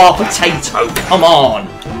potato. Come on.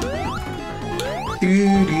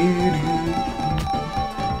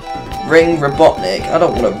 Ring Robotnik. I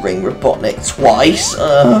don't want to ring Robotnik twice.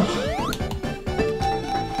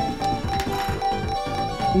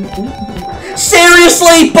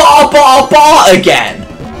 Seriously? Again?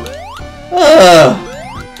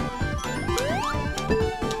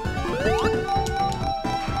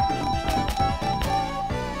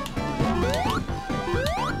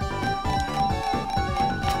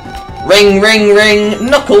 Ring, ring, ring,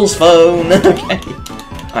 Knuckles' phone. Okay.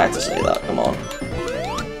 I had to say that, come on.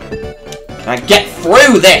 Can I get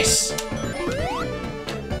through this?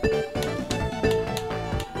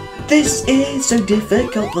 This is so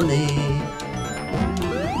difficult for me.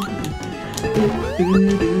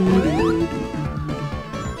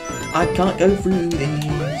 I can't go through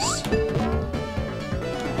these.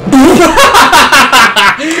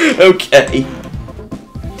 Okay.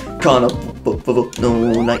 Can't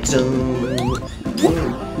no night zone.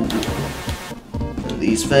 Whoa.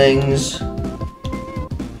 These things.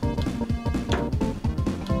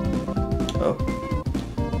 Oh.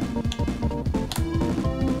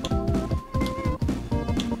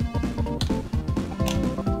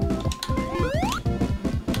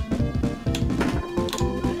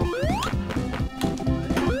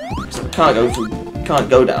 So can't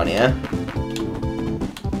go down here.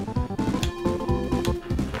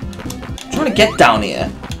 I'm trying to get down here.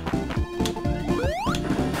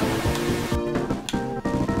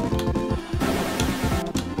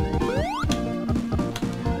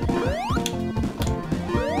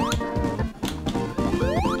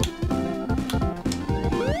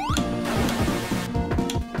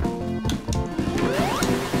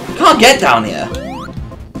 Can't get down here.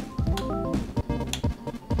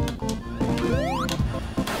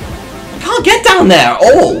 I can't get down there at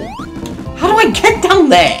all. How do I get down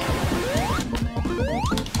there?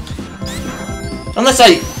 Unless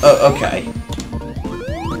I... Oh, okay.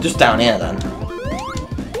 Just down here then.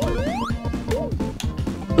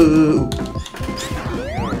 Ooh.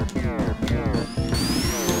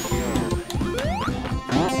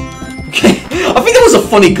 Okay. I think there was a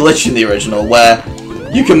funny glitch in the original where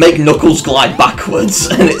you can make Knuckles glide backwards,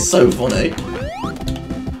 and it's so funny.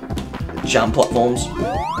 Jam platforms.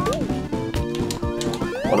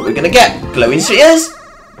 What are we gonna get? Glowing spheres?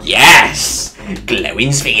 Yes!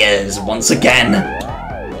 Glowing spheres, once again.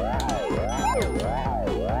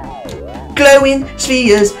 Glowing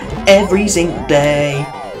spheres every single day,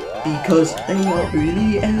 because they are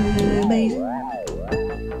really amazing.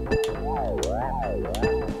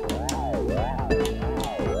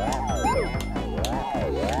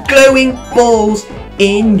 Glowing balls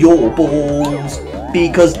in your balls,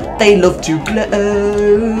 because they love to glow.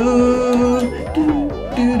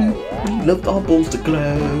 We love our balls to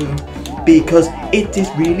glow, because it is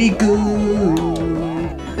really good.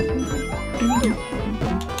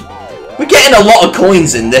 We're getting a lot of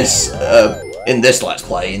coins in this Let's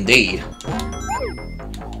Play, indeed.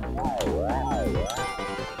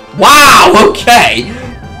 Wow, okay!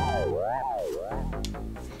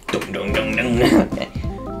 Dun, dun, dun, dun.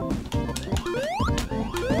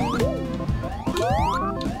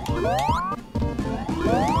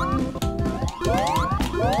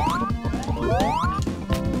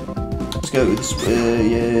 Go this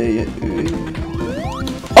way, yeah.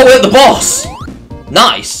 Oh, we're at the boss!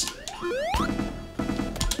 Nice!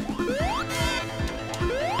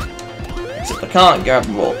 Except I can't grab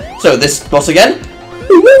the ball. So, this boss again?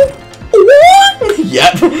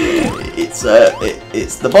 Yep.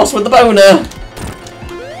 It's the boss with the boner.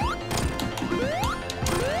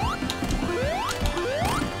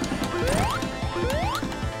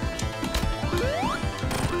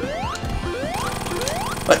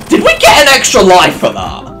 Did we get an extra life for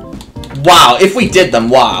that? Wow, if we did, then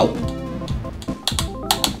wow.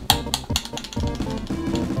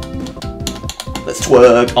 Let's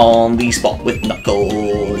twerk on the spot with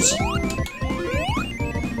Knuckles.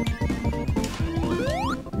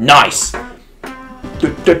 Nice.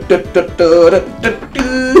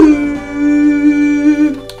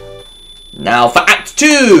 Now for Act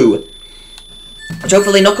 2, which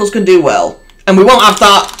hopefully Knuckles can do well, and we won't have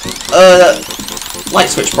that light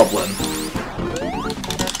switch problem.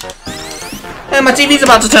 And my TV's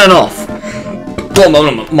about to turn off. Well,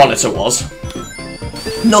 my monitor was.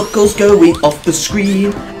 Knuckles going off the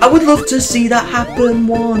screen. I would love to see that happen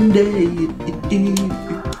one day.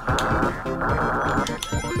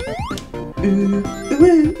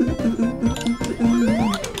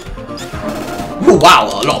 Oh, wow,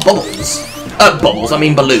 a lot of bubbles. Bubbles, I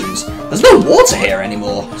mean balloons. There's no water here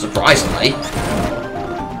anymore, surprisingly.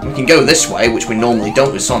 We can go this way, which we normally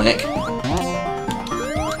don't with Sonic.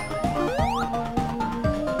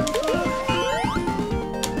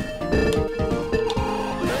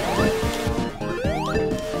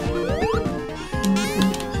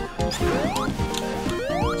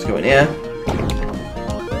 Let's go in here.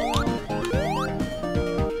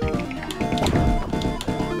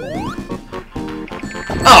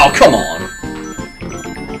 Oh, come on!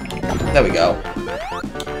 There we go.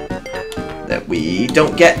 That we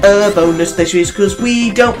don't get a bonus stage because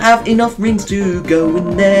we don't have enough rings to go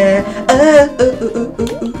in there.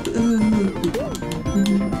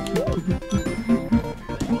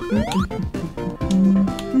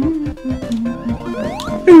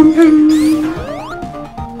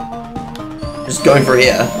 Just going for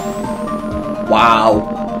here. Wow.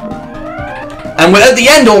 And And we're at the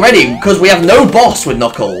end already, because we have no boss with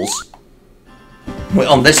Knuckles. We're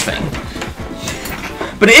on this thing.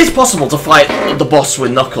 But it is possible to fight the boss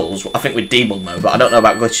with Knuckles, I think with debug mode, but I don't know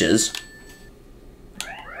about glitches.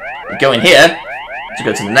 We go in here to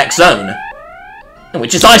go to the next zone,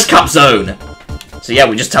 which is Ice Cap Zone. So yeah,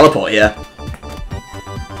 we just teleport here.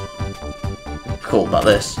 Cool about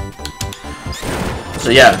this. So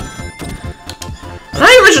yeah. And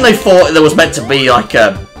I originally thought there was meant to be like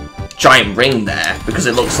a giant ring there, because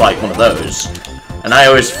it looks like one of those. And I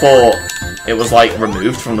always thought it was like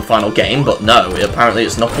removed from the final game, but no, apparently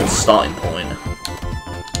it's Knuckles' starting point.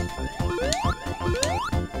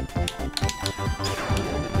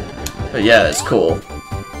 But yeah, it's cool.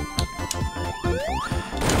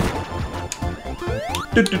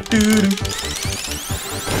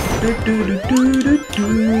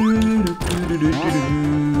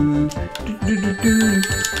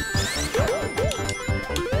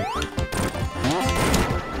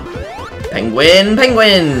 Penguin,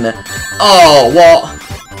 penguin! Oh, what?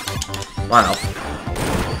 Wow.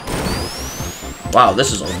 Wow,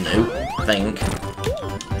 this is all new, I think.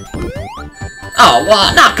 Oh,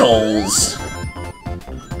 what? Knuckles!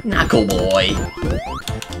 Knuckle boy.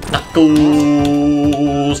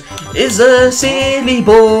 Knuckles is a silly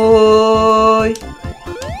boy.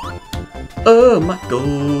 Oh my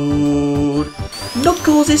god.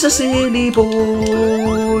 Knuckles is a silly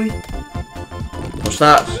boy. What's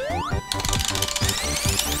that?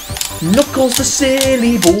 Knuckles the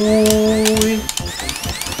silly boy.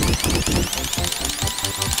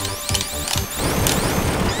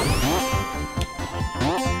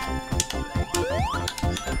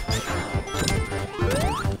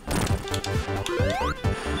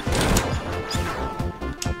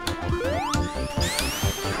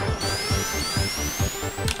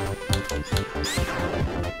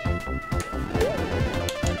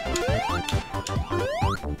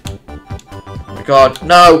 Oh my god,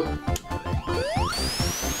 no!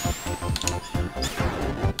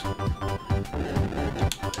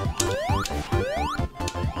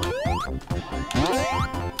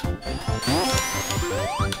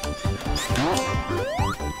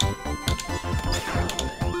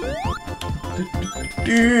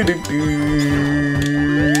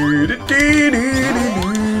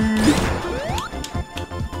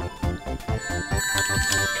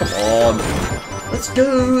 Come on, let's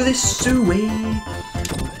do this away.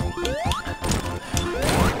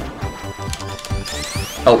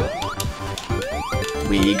 Oh,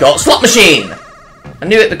 we got slot machine. I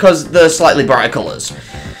knew it because the slightly brighter colours.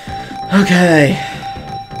 Okay.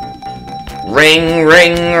 Ring,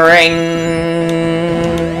 ring, ring.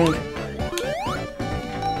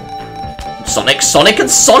 Sonic, Sonic, and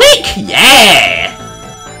Sonic? Yeah!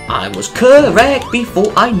 I was correct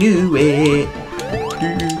before I knew it.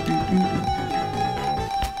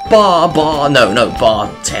 Bar, bar, no,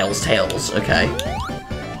 bar, tails, tails, okay.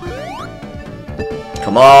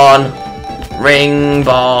 Come on. Ring,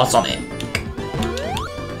 bar, Sonic.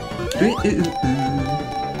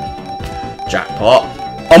 Jackpot.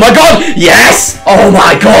 Oh my god! Yes! Oh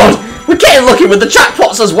my god! We're getting lucky with the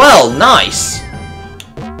jackpots as well! Nice!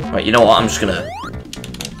 Right, you know what? I'm just gonna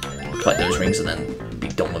collect those rings and then be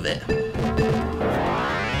done with it.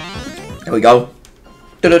 There we go.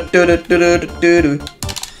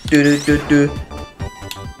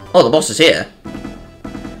 Oh, the boss is here.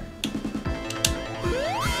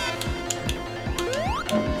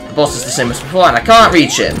 The boss is the same as before, and I can't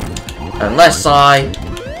reach him unless I...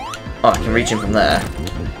 Oh, I can reach him from there.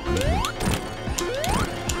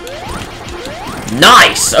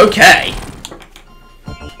 Nice! Okay.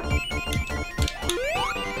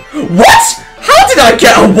 What? How did I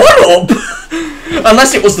get a 1-up?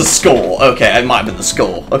 Unless it was the score. Okay, it might have been the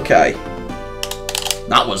score. Okay.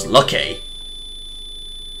 That was lucky.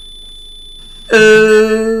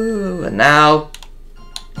 Ooh, and now...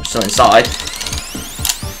 I'm still inside.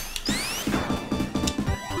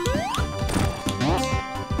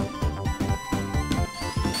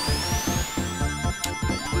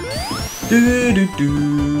 Do do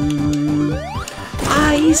do.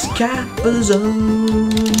 Ice Cap Zone.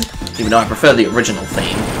 Even though I prefer the original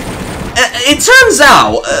theme. It turns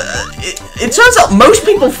out most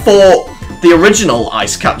people thought the original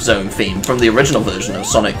Ice Cap Zone theme from the original version of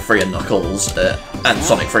Sonic 3 and Knuckles, and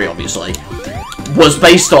Sonic 3 obviously, was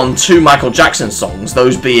based on 2 Michael Jackson songs,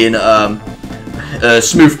 those being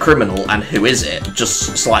Smooth Criminal and Who Is It,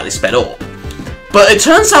 just slightly sped up. But it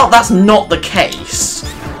turns out that's not the case.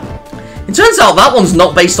 It turns out that one's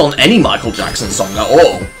not based on any Michael Jackson song at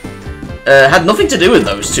all. Had nothing to do with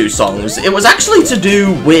those 2 songs. It was actually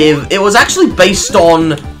based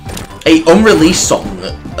on a unreleased song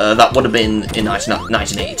that would have been in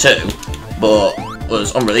 1982, but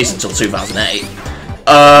was unreleased until 2008.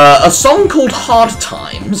 A song called Hard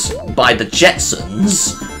Times by the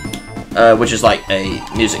Jetsons, which is like a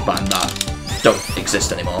music band that don't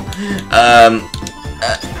exist anymore.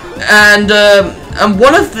 And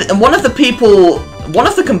one of the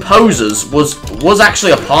composers was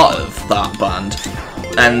actually a part of that band,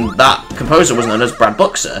 and that composer was known as Brad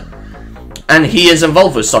Buxer, and he is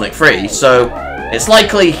involved with Sonic 3. So it's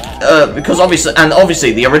likely because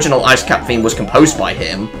obviously the original Ice Cap theme was composed by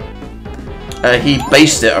him. He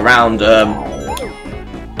based it around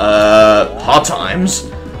Hard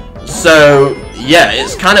Times. So yeah,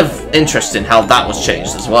 it's kind of interesting how that was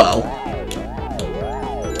changed as well.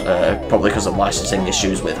 Probably because of licensing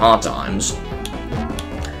issues with Hard Times.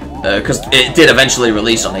 Because it did eventually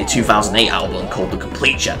release on a 2008 album called The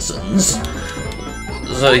Complete Jetsons.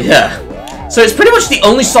 So yeah. So it's pretty much the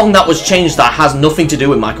only song that was changed that has nothing to do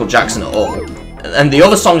with Michael Jackson at all. And the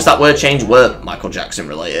other songs that were changed were Michael Jackson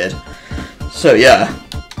related. So yeah.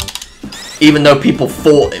 Even though people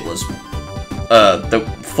thought it was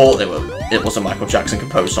it was a Michael Jackson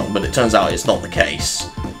composed song, but it turns out it's not the case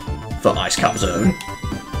for Ice Cap Zone.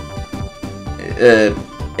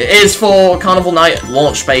 It is for Carnival Night,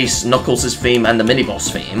 Launch Space, Knuckles' theme, and the mini-boss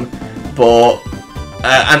theme, but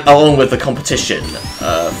and along with the competition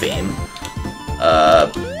theme.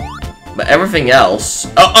 But everything else,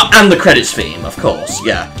 and the credits theme, of course,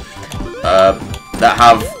 yeah, that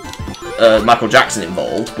have Michael Jackson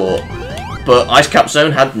involved, but Ice Cap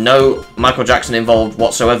Zone had no Michael Jackson involved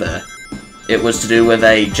whatsoever. It was to do with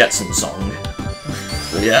a Jetson song.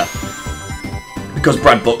 So yeah. Because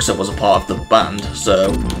Brad Buxer was a part of the band,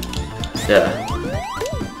 so yeah.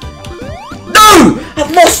 No!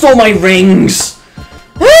 I've lost all my rings!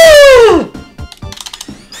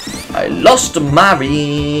 I lost my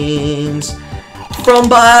rings from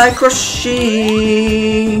by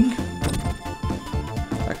crushing.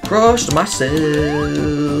 I crushed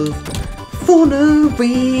myself for no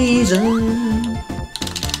reason.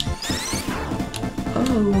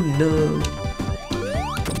 Oh no.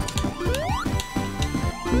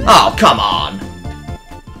 Oh, come on.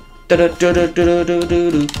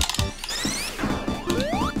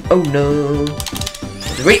 Oh no.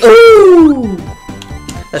 Ooh!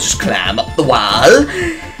 Let's just climb up the wall.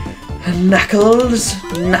 Knuckles,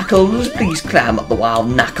 Knuckles, please climb up the wall,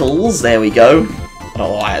 Knuckles. There we go. I don't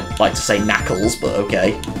know why I'd like to say Knuckles, but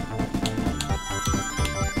okay.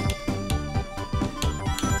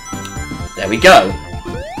 There we go.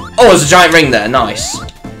 Oh, there's a giant ring there. Nice.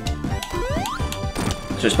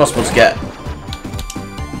 So it's possible to get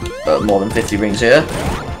more than 50 rings here.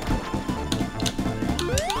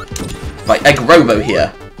 Like Egg Robo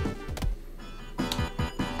here.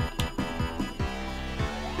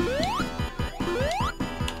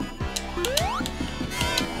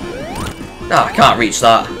 No, I can't reach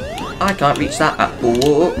that. I can't reach that at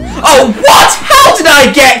all. Oh, what? How did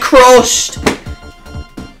I get crushed?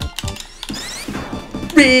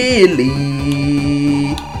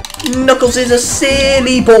 Really? Knuckles is a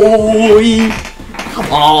silly boy.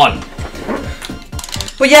 Come on.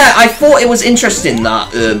 But yeah, I thought it was interesting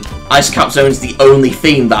that Ice Cap Zone's the only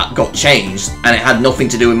theme that got changed, and it had nothing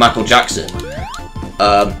to do with Michael Jackson.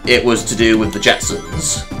 It was to do with the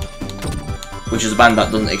Jetsons, which is a band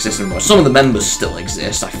that doesn't exist anymore. Some of the members still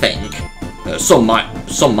exist, I think. Some might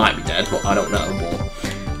be dead, but I don't know.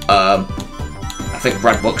 But I think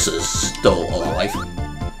Brad Buxer's still alive.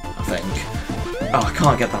 I think. Oh, I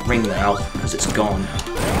can't get that ring now because it's gone.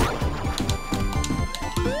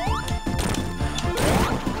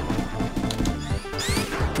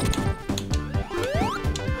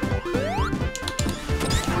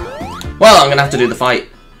 Well, I'm gonna have to do the fight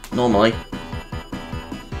normally.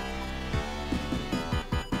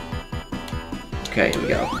 Okay, here we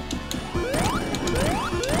go.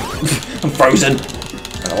 I'm frozen!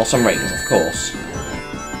 And I lost some rings, of course.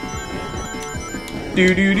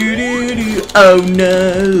 Do do do do do. Oh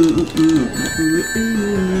no!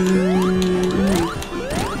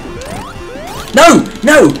 No!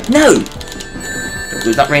 No! No! Don't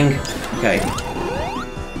lose that ring. Okay.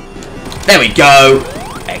 There we go!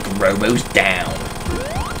 Egg Robo's down.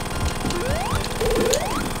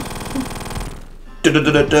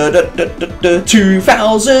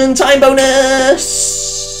 2000 time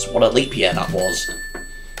bonus! What a leap year that was.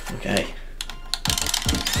 Okay.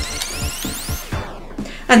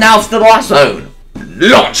 And now for the last zone.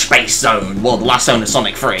 Launch Space Zone. Well, the last zone is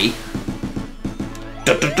Sonic 3.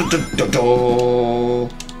 And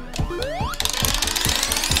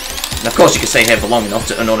of course you can stay here for long enough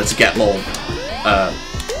in order to get more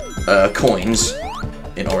coins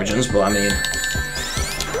in Origins, but I mean,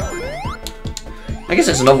 I guess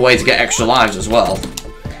it's another way to get extra lives as well.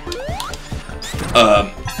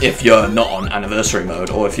 If you're not on anniversary mode,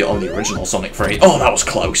 or if you're on the original Sonic 3. Oh, that was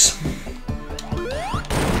close.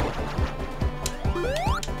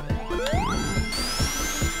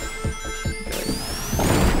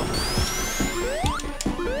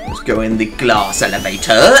 Let's go in the glass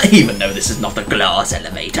elevator, even though this is not a glass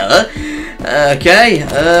elevator. Okay,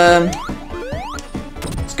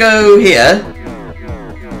 let's go here.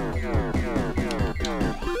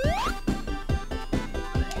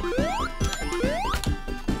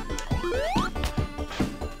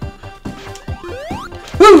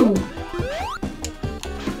 Woo!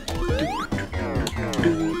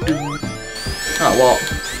 Oh, what?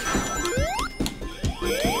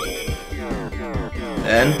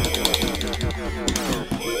 Then.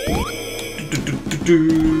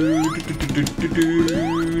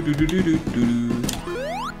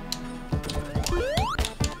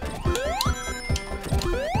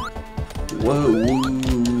 Whoa.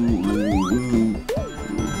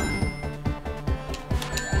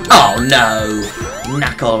 Oh no!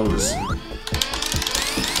 Knuckles!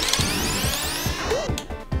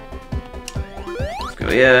 Let's go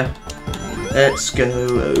here. Let's go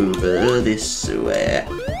over this way.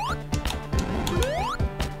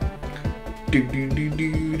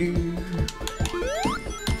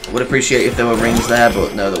 Would appreciate if there were rings there,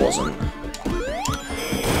 but no, there wasn't.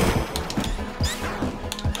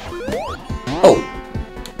 Oh!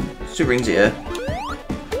 There's 2 rings here.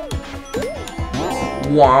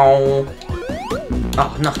 Wow!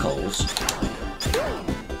 Oh, Knuckles.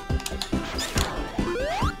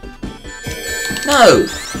 No!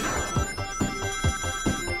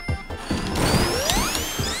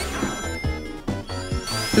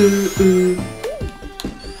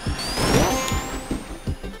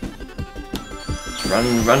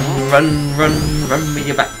 Run, run, run, run, run with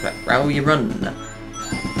your backpack. How you run?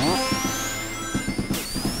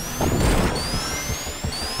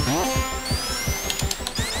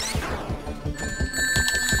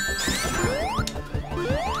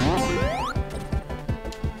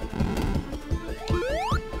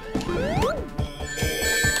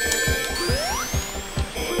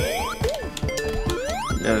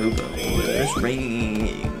 No bonus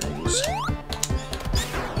rings.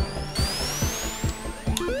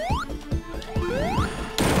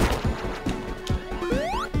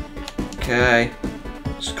 Okay,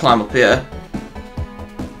 let's climb up here.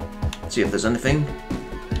 See if there's anything.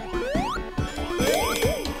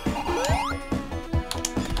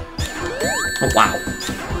 Oh wow.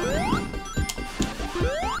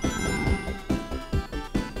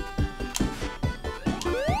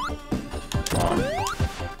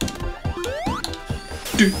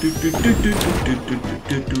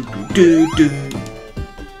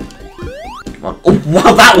 Come on. Oh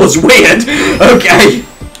wow, that was weird! Okay.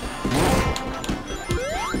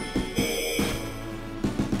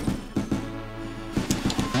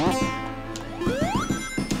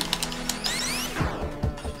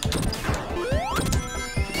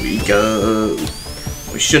 We go.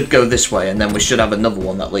 We should go this way, and then we should have another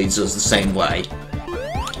one that leads us the same way.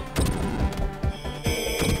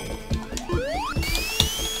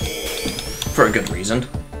 For a good reason.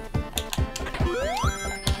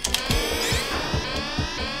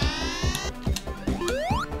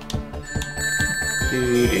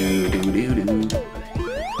 Do do do do do.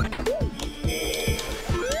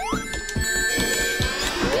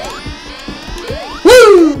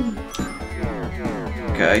 Woo!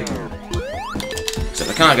 Okay. Except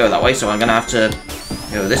I can't go that way, so I'm gonna have to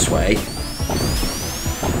go this way.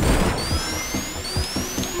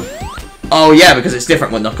 Oh yeah, because it's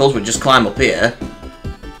different with Knuckles, we just climb up here.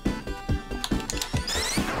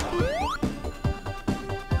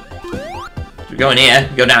 So we go in here,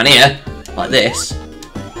 we go down here, like this.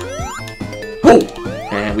 Oh!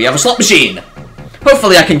 And we have a slot machine!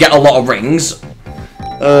 Hopefully I can get a lot of rings.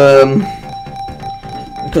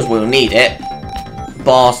 Because we'll need it.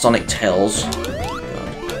 Bar Sonic Tails.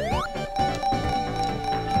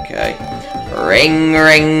 Okay. Ring,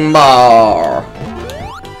 ring, bar.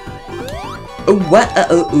 Ooh,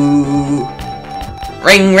 ooh.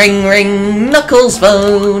 Ring, ring, ring, Knuckles'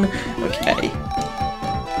 phone. Okay.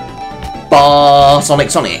 Bar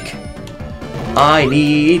Sonic. I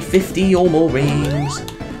need 50 or more rings,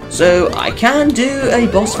 so I can do a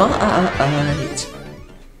boss fight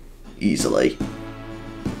easily.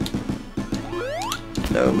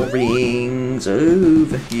 No more rings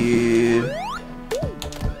over here.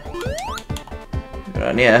 Go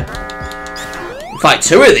down here. We'll fight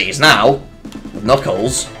 2 of these now.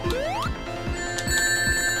 Knuckles.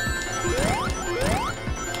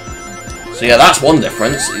 So yeah, that's one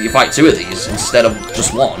difference. You fight two of these instead of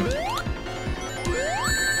just one.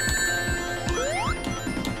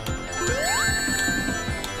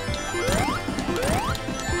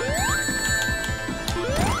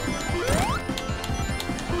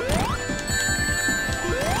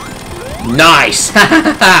 Nice!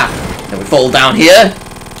 Then we fall down here.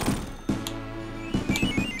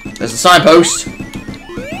 There's the signpost.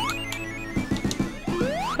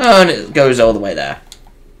 Oh, and it goes all the way there.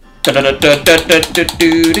 And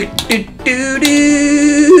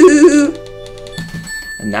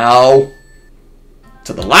now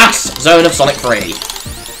to the last zone of Sonic 3.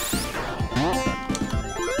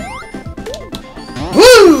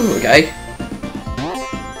 Woo! Okay.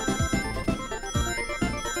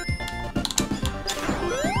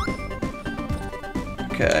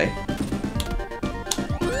 Okay.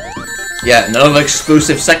 Yeah, another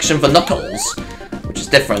exclusive section for Knuckles, which is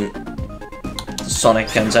different to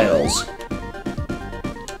Sonic and Tails.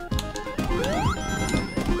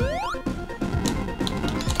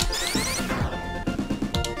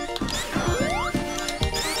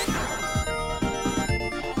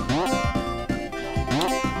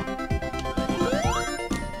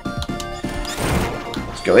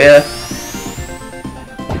 Let's go here.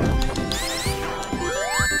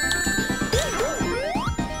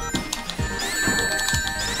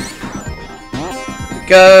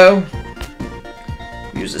 Go.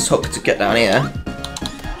 Use this hook to get down here.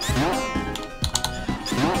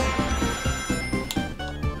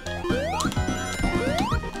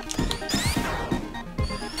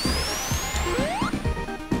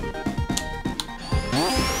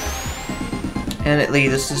 And it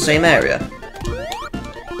leads us to the same area.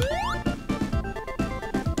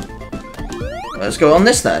 Let's go on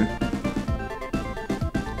this then.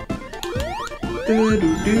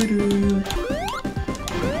 Doo-doo-doo-doo.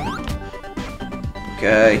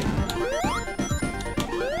 Okay.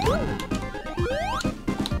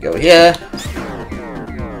 Go here.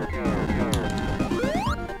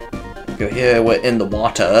 Go here, we're in the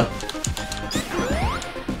water.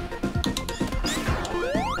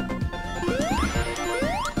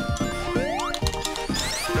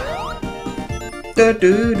 Do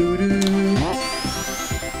do do do.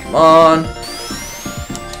 Come on.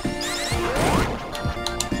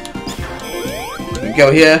 We can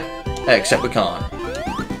go here, except we can't.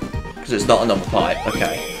 Because it's not another pipe.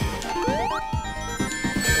 Okay.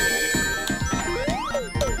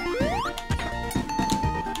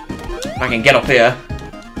 I can get up here.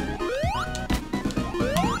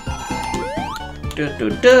 Du, du,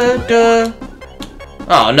 du, du.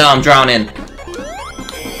 Oh no, I'm drowning.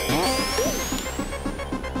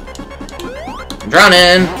 I'm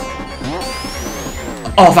drowning.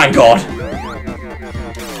 Oh, thank God.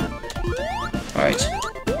 Alright.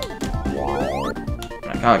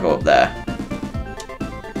 I can't go up there.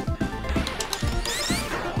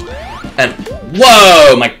 And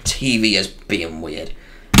whoa, my TV is being weird.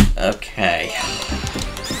 Okay.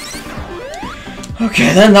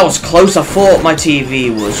 Okay, then that was close. I thought my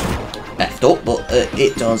TV was effed up, but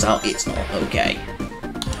it turns out it's not. Okay.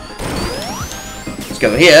 Let's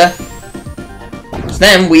go here. So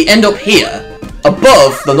then we end up here,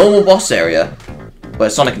 above the normal boss area, where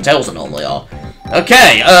Sonic and Tails normally are.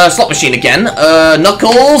 Okay, slot machine again.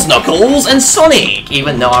 Knuckles, Knuckles, and Sonic,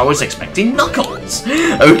 even though I was expecting Knuckles.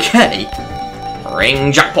 Okay.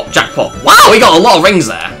 Ring, jackpot, jackpot. Wow, we got a lot of rings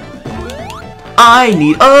there. I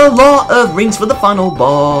need a lot of rings for the final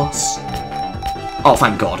boss. Oh,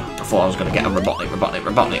 thank God. I thought I was going to get a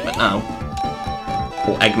Robotnik, but no.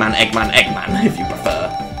 Or Eggman, Eggman, Eggman, if you prefer.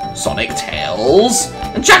 Sonic, Tails,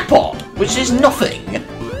 and Jackpot, which is nothing.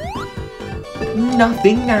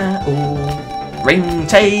 Nothing at all. Ring,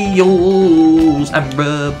 Tails, and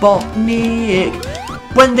Robotnik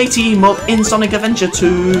when they team up in Sonic Adventure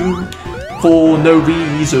 2 for no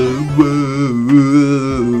reason.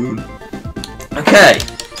 Whoa. Okay,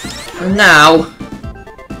 and now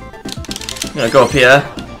I'm gonna go up here.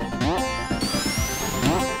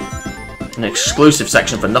 An exclusive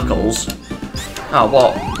section for Knuckles. Oh,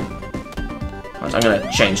 what? Right, I'm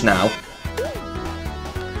gonna change now.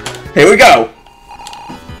 Here we go.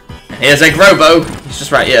 Here's Egg Robo. He's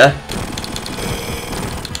just right here.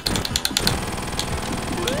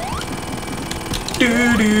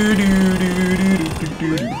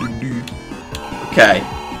 Okay,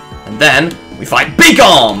 and then we fight Big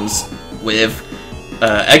Arms with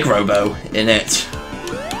Egg Robo in it.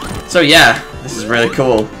 So yeah, this is really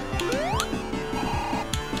cool.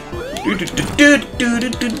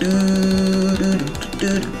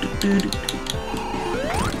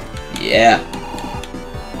 Yeah.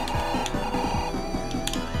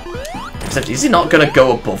 Except, is he not going to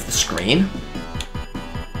go above the screen?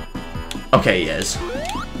 Okay, he is.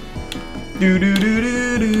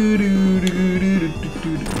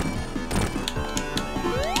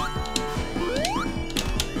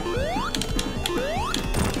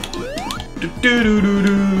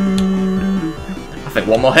 I think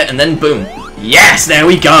one more hit and then boom. Yes, there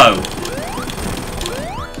we go.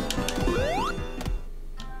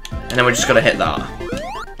 And then we're just gonna hit that.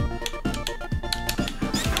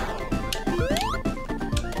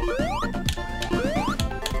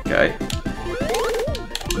 Okay.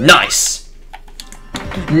 Nice.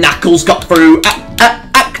 Knuckles got through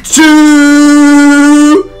Act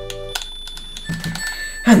 2!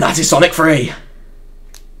 And that is Sonic 3.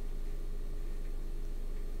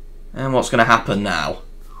 And what's going to happen now?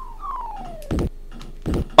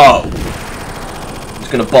 Oh. He's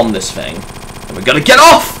going to bomb this thing. And we're going to get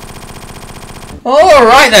off!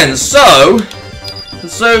 Alright then, so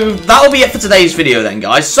that'll be it for today's video then,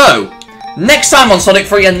 guys. So, next time on Sonic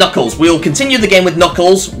 3 and Knuckles, we'll continue the game with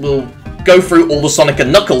Knuckles. We'll go through all the Sonic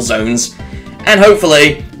and Knuckles zones. And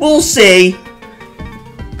hopefully, we'll see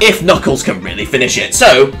if Knuckles can really finish it.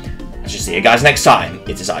 So, I shall see you guys next time.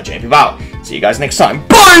 It is I, JP Bow. See you guys next time.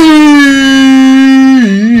 Bye!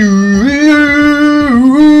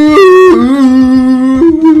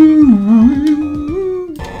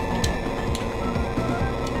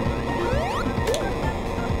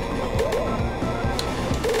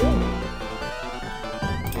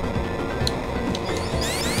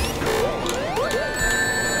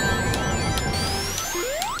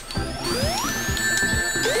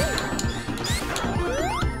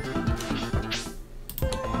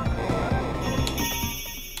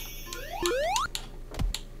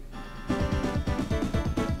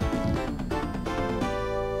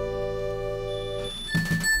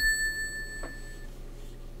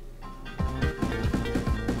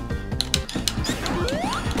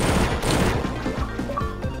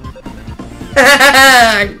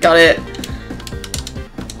 Got it!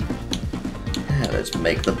 Let's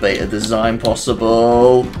make the beta design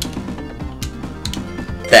possible.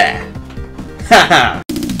 There. Haha!